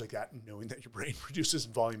change like that and knowing that your brain produces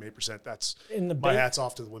in volume 8%, that's my hat's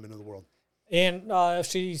off to the women of the world. And if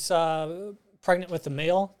she's pregnant with a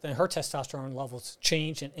male, then her testosterone levels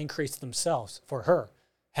change and increase themselves for her,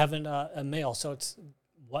 having a male. So it's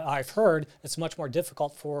what I've heard, it's much more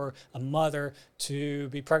difficult for a mother to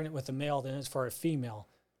be pregnant with a male than it is for a female.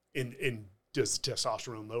 And does the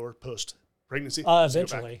testosterone lower post-pregnancy?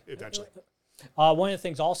 Eventually. Eventually. One of the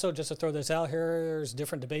things also, just to throw this out here, there's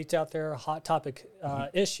different debates out there, hot topic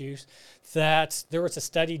issues, that there was a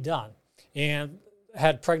study done. and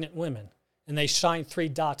had pregnant women, and they shined 3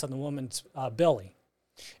 dots on the woman's belly.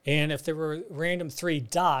 And if there were random 3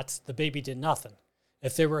 dots, the baby did nothing.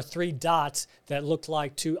 If there were 3 dots that looked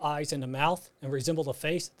like 2 eyes and a mouth and resembled a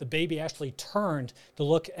face, the baby actually turned to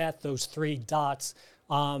look at those 3 dots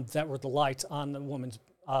that were the lights on the woman's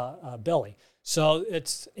belly. So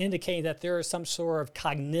it's indicating that there is some sort of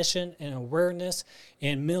cognition and awareness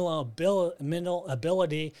and mental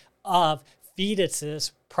ability of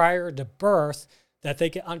fetuses prior to birth that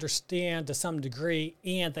they can understand to some degree,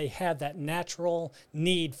 and they have that natural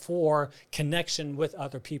need for connection with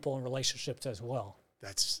other people and relationships as well.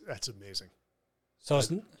 That's amazing. So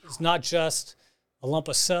it's not just a lump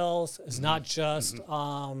of cells. It's not just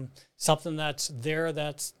something that's there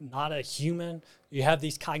that's not a human. You have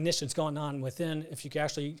these cognitions going on within, if you can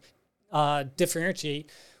actually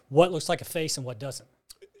differentiate what looks like a face and what doesn't.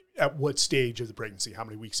 At what stage of the pregnancy, how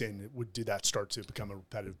many weeks in, did that start to become a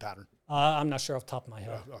repetitive pattern? I'm not sure off the top of my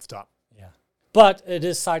head. Off the top. Yeah. But it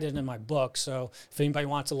is cited in my book, so if anybody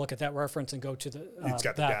wants to look at that reference and go to the... it's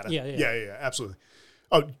got the data. Yeah, absolutely.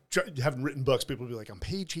 Oh, having written books, people will be like, on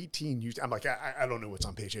page 18, I'm like, I don't know what's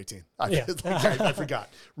on page 18. I forgot.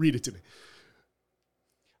 Read it to me.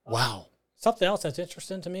 Wow. Something else that's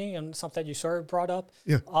interesting to me, and something that you sort of brought up,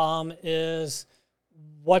 is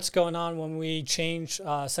what's going on when we change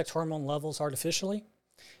sex hormone levels artificially.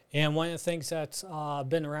 And one of the things that's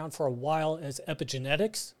been around for a while is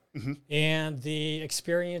epigenetics. And the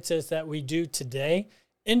experiences that we do today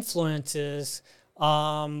influences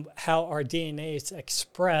how our DNA is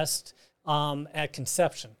expressed at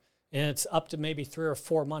conception. And it's up to maybe 3 or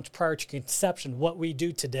 4 months prior to conception. What we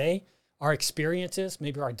do today, our experiences,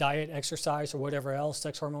 maybe our diet, exercise, or whatever else,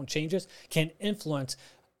 sex hormone changes, can influence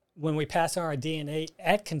when we pass on our DNA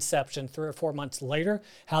at conception 3 or 4 months later,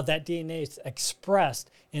 how that DNA is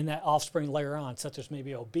expressed in that offspring later on, such as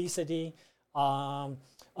maybe obesity,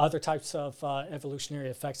 other types of evolutionary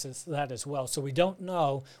effects of that as well. So we don't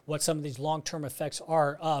know what some of these long-term effects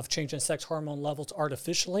are of changing sex hormone levels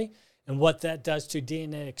artificially and what that does to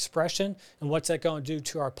DNA expression and what's that going to do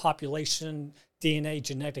to our population DNA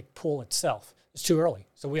genetic pool itself. It's too early,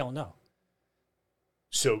 so we don't know.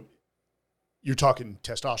 So you're talking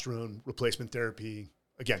testosterone replacement therapy,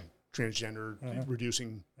 again, transgender,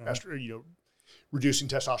 reducing reducing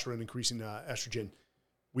testosterone, increasing estrogen.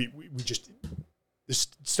 We just, the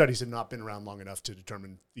studies have not been around long enough to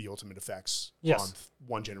determine the ultimate effects on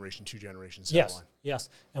 1 generation, 2 generations. Yes.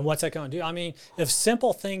 And what's that going to do? I mean, if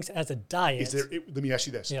simple things as a diet. Let me ask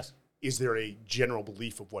you this. Yes. Is there a general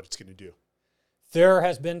belief of what it's going to do? There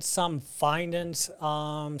has been some findings,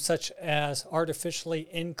 such as artificially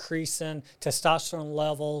increasing testosterone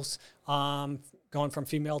levels, going from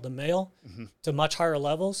female to male to much higher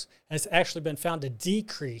levels. Has actually been found to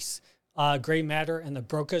decrease gray matter in the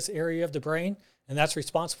Broca's area of the brain, and that's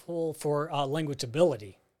responsible for language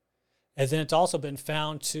ability. And then it's also been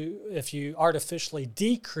found to, if you artificially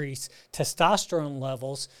decrease testosterone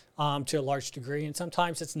levels to a large degree, and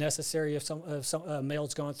sometimes it's necessary if some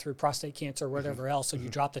male's going through prostate cancer or whatever else, so you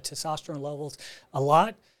drop the testosterone levels a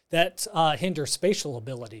lot, that hinders spatial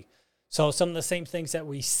ability. So some of the same things that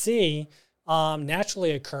we see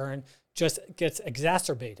naturally occurring just gets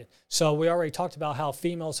exacerbated. So we already talked about how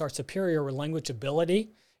females are superior with language ability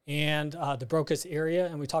and the Broca's area,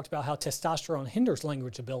 and we talked about how testosterone hinders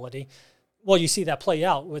language ability. Well, you see that play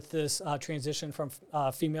out with this transition from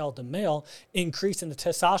female to male, increasing the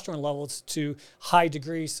testosterone levels to high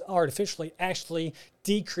degrees artificially actually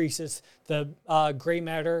decreases the gray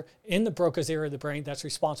matter in the Broca's area of the brain that's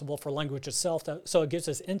responsible for language itself. So it gives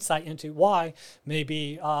us insight into why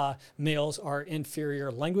maybe males are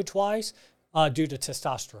inferior language-wise due to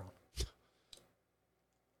testosterone.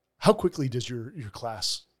 How quickly does your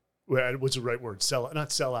class, what's the right word,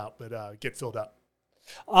 not sell out, but get filled up?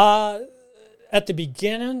 At the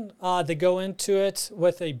beginning, they go into it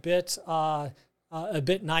with a bit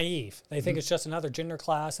naive. They think it's just another gender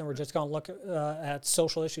class, and we're just going to look at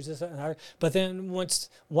social issues. But then once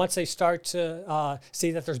they start to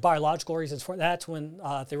see that there's biological reasons for it, that's when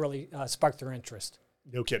they really spark their interest.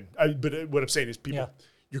 No kidding. But what I'm saying is,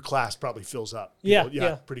 your class probably fills up.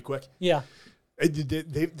 Pretty quick. Yeah.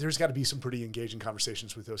 There's got to be some pretty engaging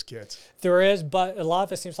conversations with those kids. There is, but a lot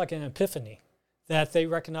of it seems like an epiphany. That they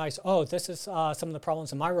recognize, oh, this is some of the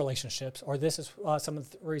problems in my relationships, or this is some of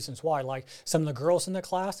the reasons why. Like some of the girls in the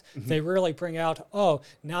class, they really bring out, oh,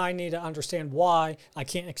 now I need to understand why I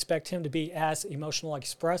can't expect him to be as emotional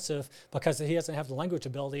expressive because he doesn't have the language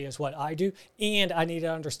ability as what I do. And I need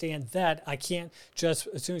to understand that I can't just,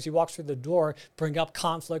 as soon as he walks through the door, bring up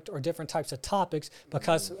conflict or different types of topics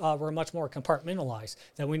because we're much more compartmentalized,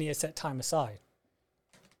 that we need to set time aside.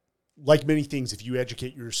 like many things, if you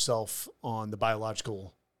educate yourself on the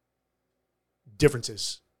biological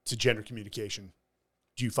differences to gender communication,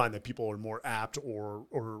 do you find that people are more apt or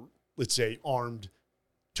let's say armed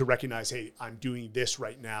to recognize, hey, I'm doing this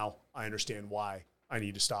right now. I understand why I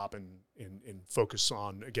need to stop and focus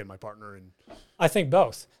on, again, my partner. And I think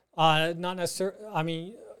both. Not necessarily, I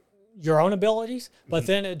mean, your own abilities, but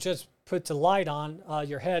then it just puts a light on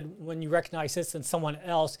your head when you recognize this in someone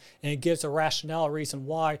else, and it gives a rationale, a reason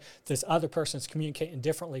why this other person is communicating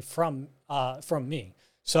differently from me.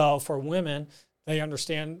 So for women, they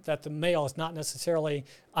understand that the male is not necessarily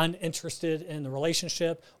uninterested in the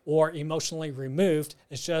relationship or emotionally removed.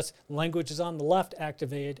 It's just language is on the left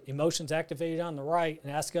activated, emotions activated on the right,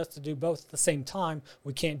 and ask us to do both at the same time.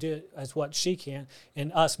 We can't do it as what she can.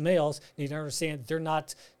 And us males need to understand they're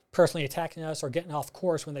not personally attacking us or getting off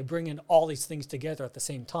course when they bring in all these things together at the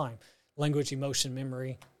same time. Language, emotion,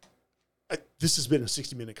 memory. This has been a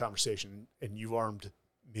 60-minute conversation, and you've armed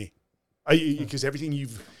me. Because everything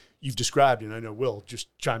you've described, and I know Will,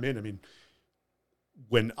 just chime in. I mean,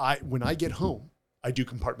 when I get home, I do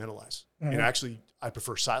compartmentalize, and actually I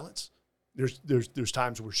prefer silence. There's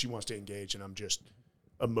times where she wants to engage, and I'm just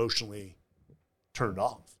emotionally turned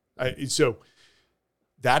off. So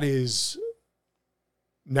that is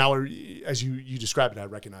now, as you describe it, I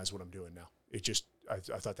recognize what I'm doing now. It just I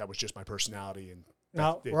thought that was just my personality, and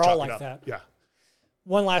no, we're all like that. Yeah.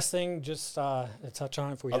 One last thing, just to touch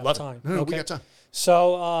on if we have time. No, we got time.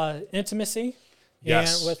 So intimacy,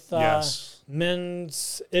 yes, and with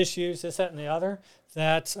men's issues, this, that, and the other,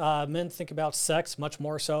 that men think about sex much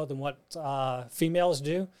more so than what females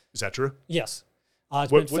do. Is that true? Yes.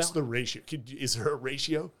 What's the ratio? Is there a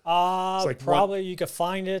ratio? Like probably you could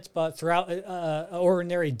find it, but throughout an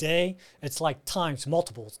ordinary day, it's like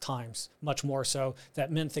multiple times, much more so that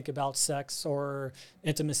men think about sex or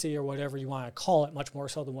intimacy or whatever you want to call it, much more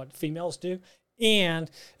so than what females do. And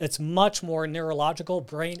it's much more neurological,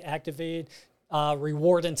 brain activated,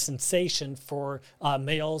 reward and sensation for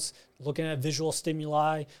males looking at visual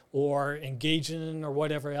stimuli or engaging or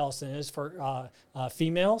whatever else it is for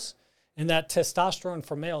females. And that testosterone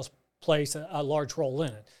for males plays a large role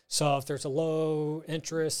in it. So if there's a low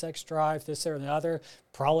interest, sex drive, this, or the other,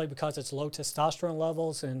 probably because it's low testosterone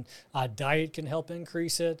levels, and diet can help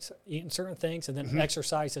increase it, eating certain things, and then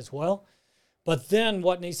exercise as well. But then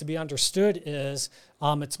what needs to be understood is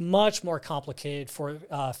it's much more complicated for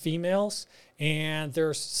females and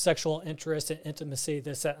their sexual interest and intimacy,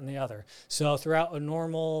 this, that, and the other. So throughout a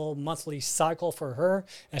normal monthly cycle for her,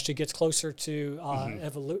 as she gets closer to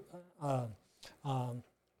her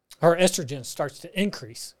estrogen starts to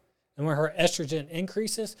increase. And when her estrogen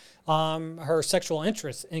increases, her sexual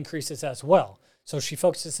interest increases as well. So she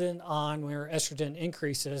focuses in on, when her estrogen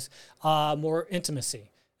increases, more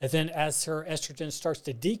intimacy. And then as her estrogen starts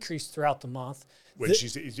to decrease throughout the month. When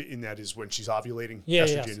she's in that is when she's ovulating,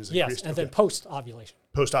 estrogen is increased? Yes, and then post-ovulation.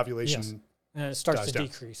 Post-ovulation. Yes. And it starts to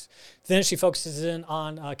decrease. Then she focuses in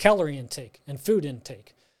on calorie intake and food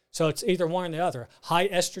intake. So it's either one or the other. High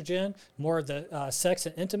estrogen, more of the sex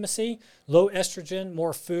and intimacy. Low estrogen,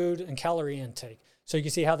 more food and calorie intake. So you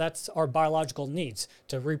can see how that's our biological needs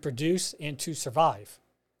to reproduce and to survive.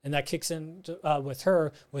 And that kicks in with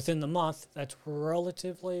her within the month. That's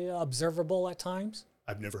relatively observable at times.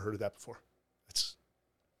 I've never heard of that before.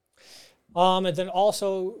 And then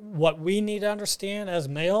also what we need to understand as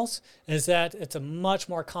males is that it's a much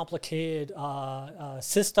more complicated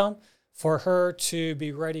system for her to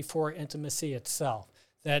be ready for intimacy itself.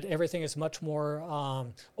 That everything is much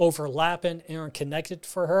more overlapping and connected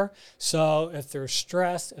for her. So if there's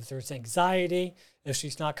stress, if there's anxiety, if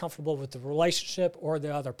she's not comfortable with the relationship or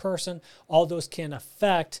the other person, all those can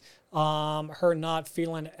affect her not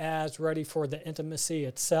feeling as ready for the intimacy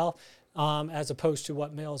itself, as opposed to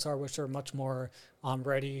what males are, which are much more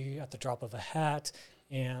ready at the drop of a hat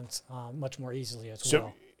and much more easily as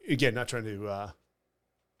well. So again, not trying to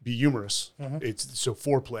be humorous. So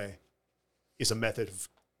foreplay is a method of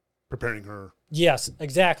preparing her. Yes,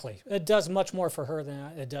 exactly. It does much more for her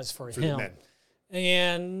than it does for him. The men.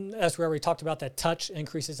 And as we already talked about, that touch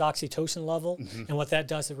increases oxytocin level. And what that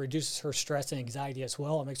does, it reduces her stress and anxiety as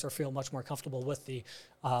well. It makes her feel much more comfortable with the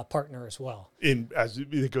partner as well. As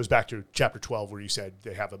it goes back to chapter 12, where you said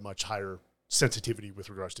they have a much higher sensitivity with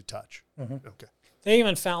regards to touch. Okay. They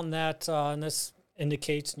even found that, and this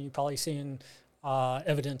indicates, and you've probably seen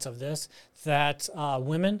evidence of this, that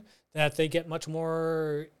women, that they get much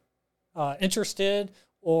more interested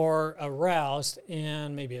or aroused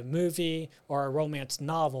in maybe a movie or a romance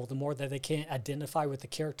novel, the more that they can identify with the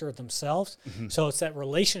character themselves. So it's that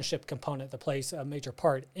relationship component that plays a major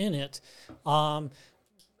part in it.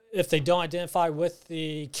 if they don't identify with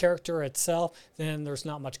the character itself, then there's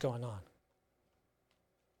not much going on.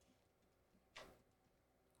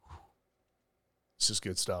 This is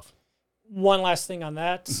good stuff. One last thing on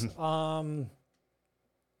that.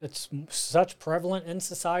 It's such prevalent in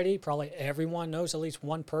society. Probably everyone knows at least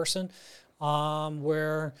one person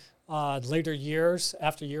where later years,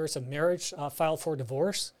 after years of marriage, filed for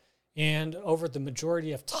divorce. And over the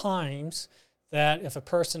majority of times that if a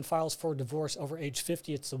person files for divorce over age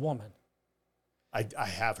 50, it's the woman. I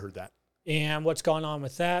have heard that. And what's going on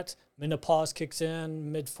with that? Menopause kicks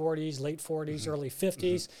in, mid-40s, late 40s, early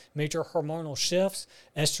 50s, major hormonal shifts,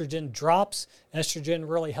 estrogen drops. Estrogen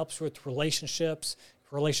really helps with relationships,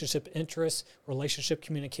 relationship interests, relationship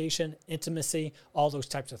communication, intimacy, all those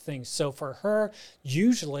types of things. So for her,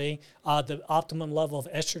 usually the optimum level of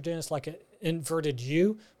estrogen is like an inverted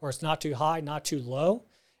U, where it's not too high, not too low.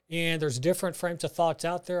 And there's different frames of thoughts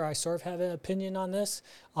out there. I sort of have an opinion on this.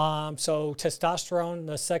 So testosterone,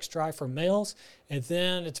 the sex drive for males, and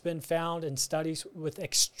then it's been found in studies with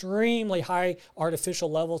extremely high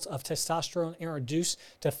artificial levels of testosterone introduced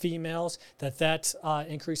to females that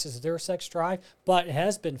increases their sex drive. But it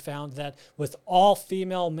has been found that with all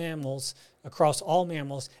female mammals, across all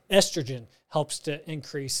mammals, estrogen helps to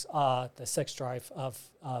increase the sex drive of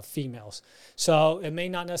females. So it may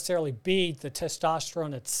not necessarily be the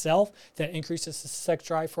testosterone itself that increases the sex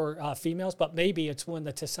drive for females, but maybe it's when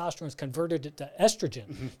the testosterone is converted to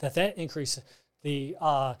estrogen that increases the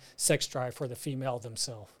sex drive for the female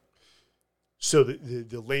themselves. So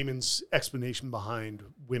the layman's explanation behind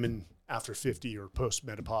women after 50 or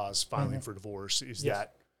post-menopause filing for divorce is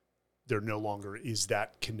that there no longer is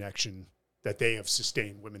that connection that they have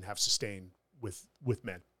sustained, women have sustained with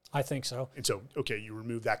men. I think so. And so, okay, you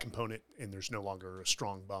remove that component and there's no longer a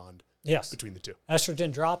strong bond between the two.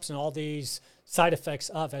 Estrogen drops and all these side effects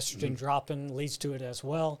of estrogen dropping leads to it as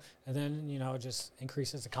well. And then, it just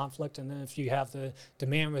increases the conflict. And then if you have the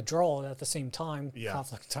demand withdrawal at the same time,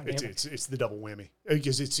 conflict dynamic. It's the double whammy.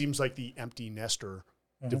 Because it seems like the empty nester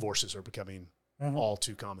divorces are becoming all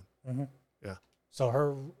too common. Yeah. So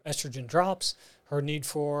her estrogen drops, her need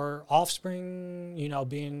for offspring,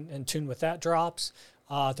 being in tune with that drops.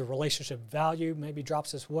 The relationship value maybe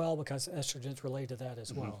drops as well because estrogen is related to that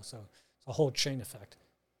as well. So it's a whole chain effect.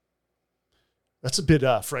 That's a bit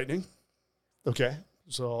frightening. Okay.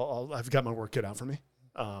 So I've got my work cut out for me.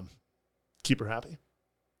 Keep her happy.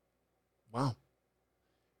 Wow.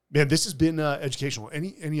 Man, this has been educational.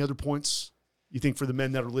 Any other points you think for the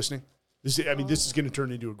men that are listening? This is going to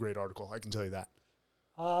turn into a great article. I can tell you that.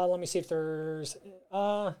 Let me see if there's,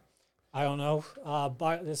 I don't know.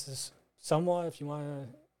 This is somewhat, if you want to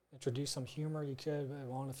introduce some humor, you could, but it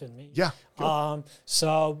won't offend me. Yeah.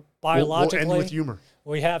 So biologically, we'll end with humor.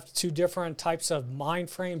 We have two different types of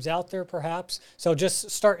mind frames out there, perhaps. So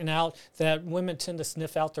just starting out, that women tend to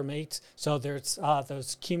sniff out their mates. So there's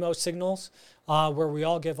those chemo signals where we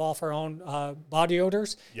all give off our own body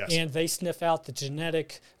odors, and they sniff out the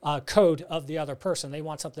genetic code of the other person. They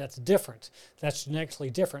want something that's different, that's genetically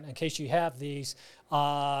different, in case you have these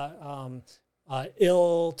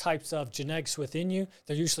ill types of genetics within you.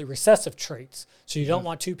 They're usually recessive traits. So you don't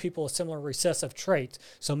want two people with similar recessive traits.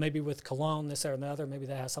 So maybe with cologne, this or another, maybe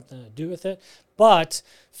that has something to do with it. But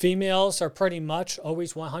females are pretty much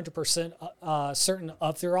always 100% certain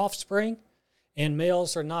of their offspring. And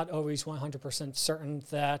males are not always 100% certain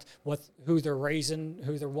that who they're raising,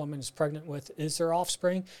 who their woman is pregnant with, is their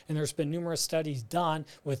offspring. And there's been numerous studies done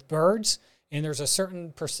with birds. And there's a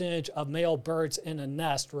certain percentage of male birds in a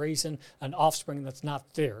nest raising an offspring that's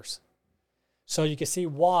not theirs. So you can see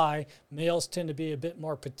why males tend to be a bit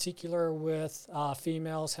more particular with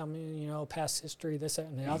females, how many, past history, this, that,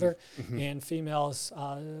 and the other. And females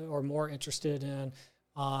are more interested in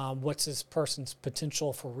what's this person's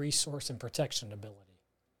potential for resource and protection ability.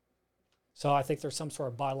 So I think there's some sort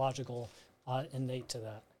of biological innate to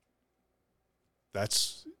that.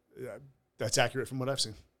 That's accurate from what I've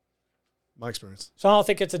seen. My experience. So I don't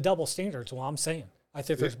think it's a double standard, is what I'm saying. I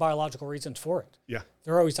think there's biological reasons for it. Yeah.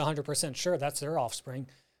 They're always 100% sure that's their offspring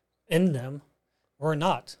in them or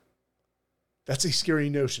not. That's a scary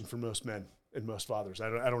notion for most men and most fathers. I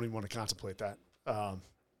don't even want to contemplate that.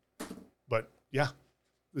 But yeah,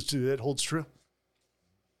 that holds true.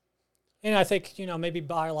 And I think, maybe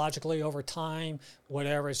biologically over time,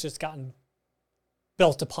 whatever, it's just gotten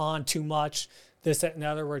built upon too much. This, that, and the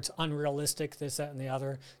other, where it's unrealistic, this, that, and the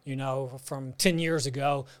other, from 10 years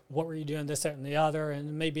ago, what were you doing, this, that, and the other,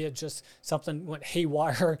 and maybe it just something went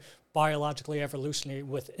haywire biologically, evolutionary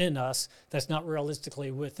within us that's not realistically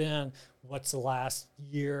within what's the last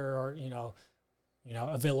year or,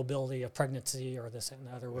 availability of pregnancy or this, that, and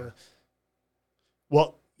the other.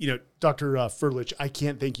 Well, Dr. Furlich, I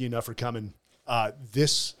can't thank you enough for coming. I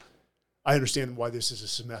understand why this is a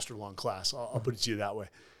semester-long class. I'll put it to you that way.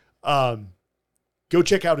 Go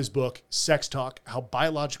check out his book, Sex Talk, How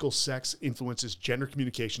Biological Sex Influences Gender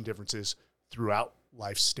Communication Differences Throughout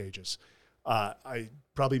Life Stages.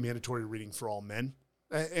 Probably mandatory reading for all men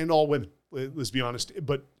and all women, let's be honest.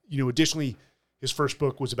 But, additionally, his first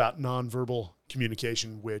book was about nonverbal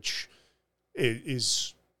communication, which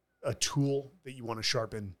is a tool that you want to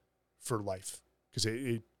sharpen for life because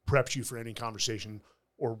it preps you for any conversation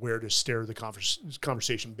or where to steer the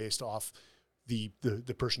conversation based off the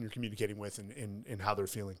person you're communicating with and how they're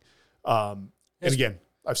feeling. And again,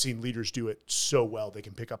 I've seen leaders do it so well. They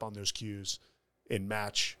can pick up on those cues and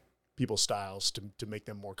match people's styles to make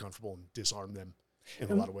them more comfortable and disarm them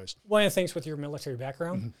in a lot of ways. One of the things with your military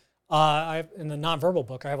background, in the nonverbal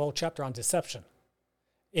book, I have a whole chapter on deception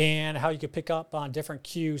and how you could pick up on different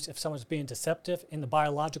cues if someone's being deceptive and the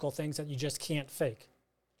biological things that you just can't fake.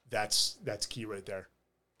 That's key right there.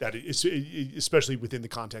 That is, especially within the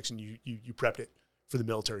context, and you prepped it for the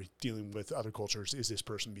military, dealing with other cultures. Is this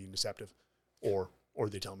person being deceptive, or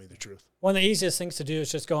they tell me the truth? One of the easiest things to do is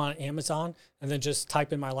just go on Amazon and then just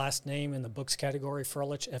type in my last name in the books category,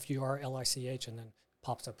 Furlich, Furlich, and then it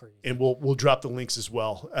pops up pretty easy. And we'll drop the links as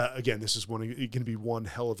well. Again, this is going to be one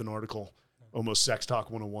hell of an article. Almost Sex Talk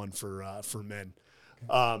 101 for men.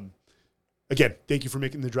 Okay. Again, thank you for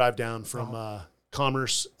making the drive down from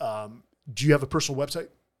Commerce. Do you have a personal website?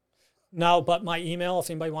 No, but my email, if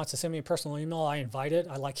anybody wants to send me a personal email, I invite it.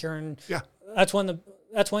 I like hearing. Yeah. That's one of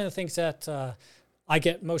the things that I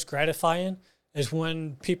get most gratifying is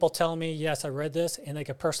when people tell me, yes, I read this, and they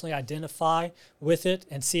can personally identify with it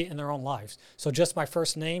and see it in their own lives. So just my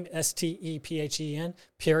first name, STEPHEN,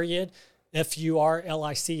 period,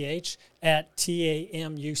 FURLICH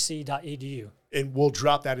 @TAMUC.edu. And we'll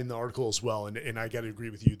drop that in the article as well. And I got to agree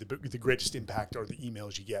with you. The greatest impact are the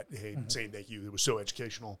emails you get saying thank you. It was so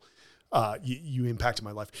educational. You impacted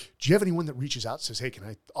my life. Do you have anyone that reaches out and says, hey, can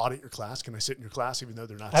I audit your class? Can I sit in your class even though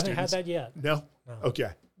they're not students? I haven't had that yet. No?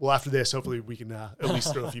 Okay. Well, after this, hopefully we can at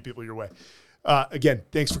least throw a few people your way. Again,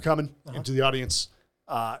 thanks for coming. And to the audience,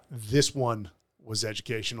 this one was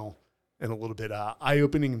educational and a little bit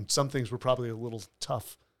eye-opening. And some things were probably a little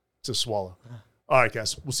tough to swallow. All right,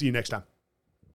 guys. We'll see you next time.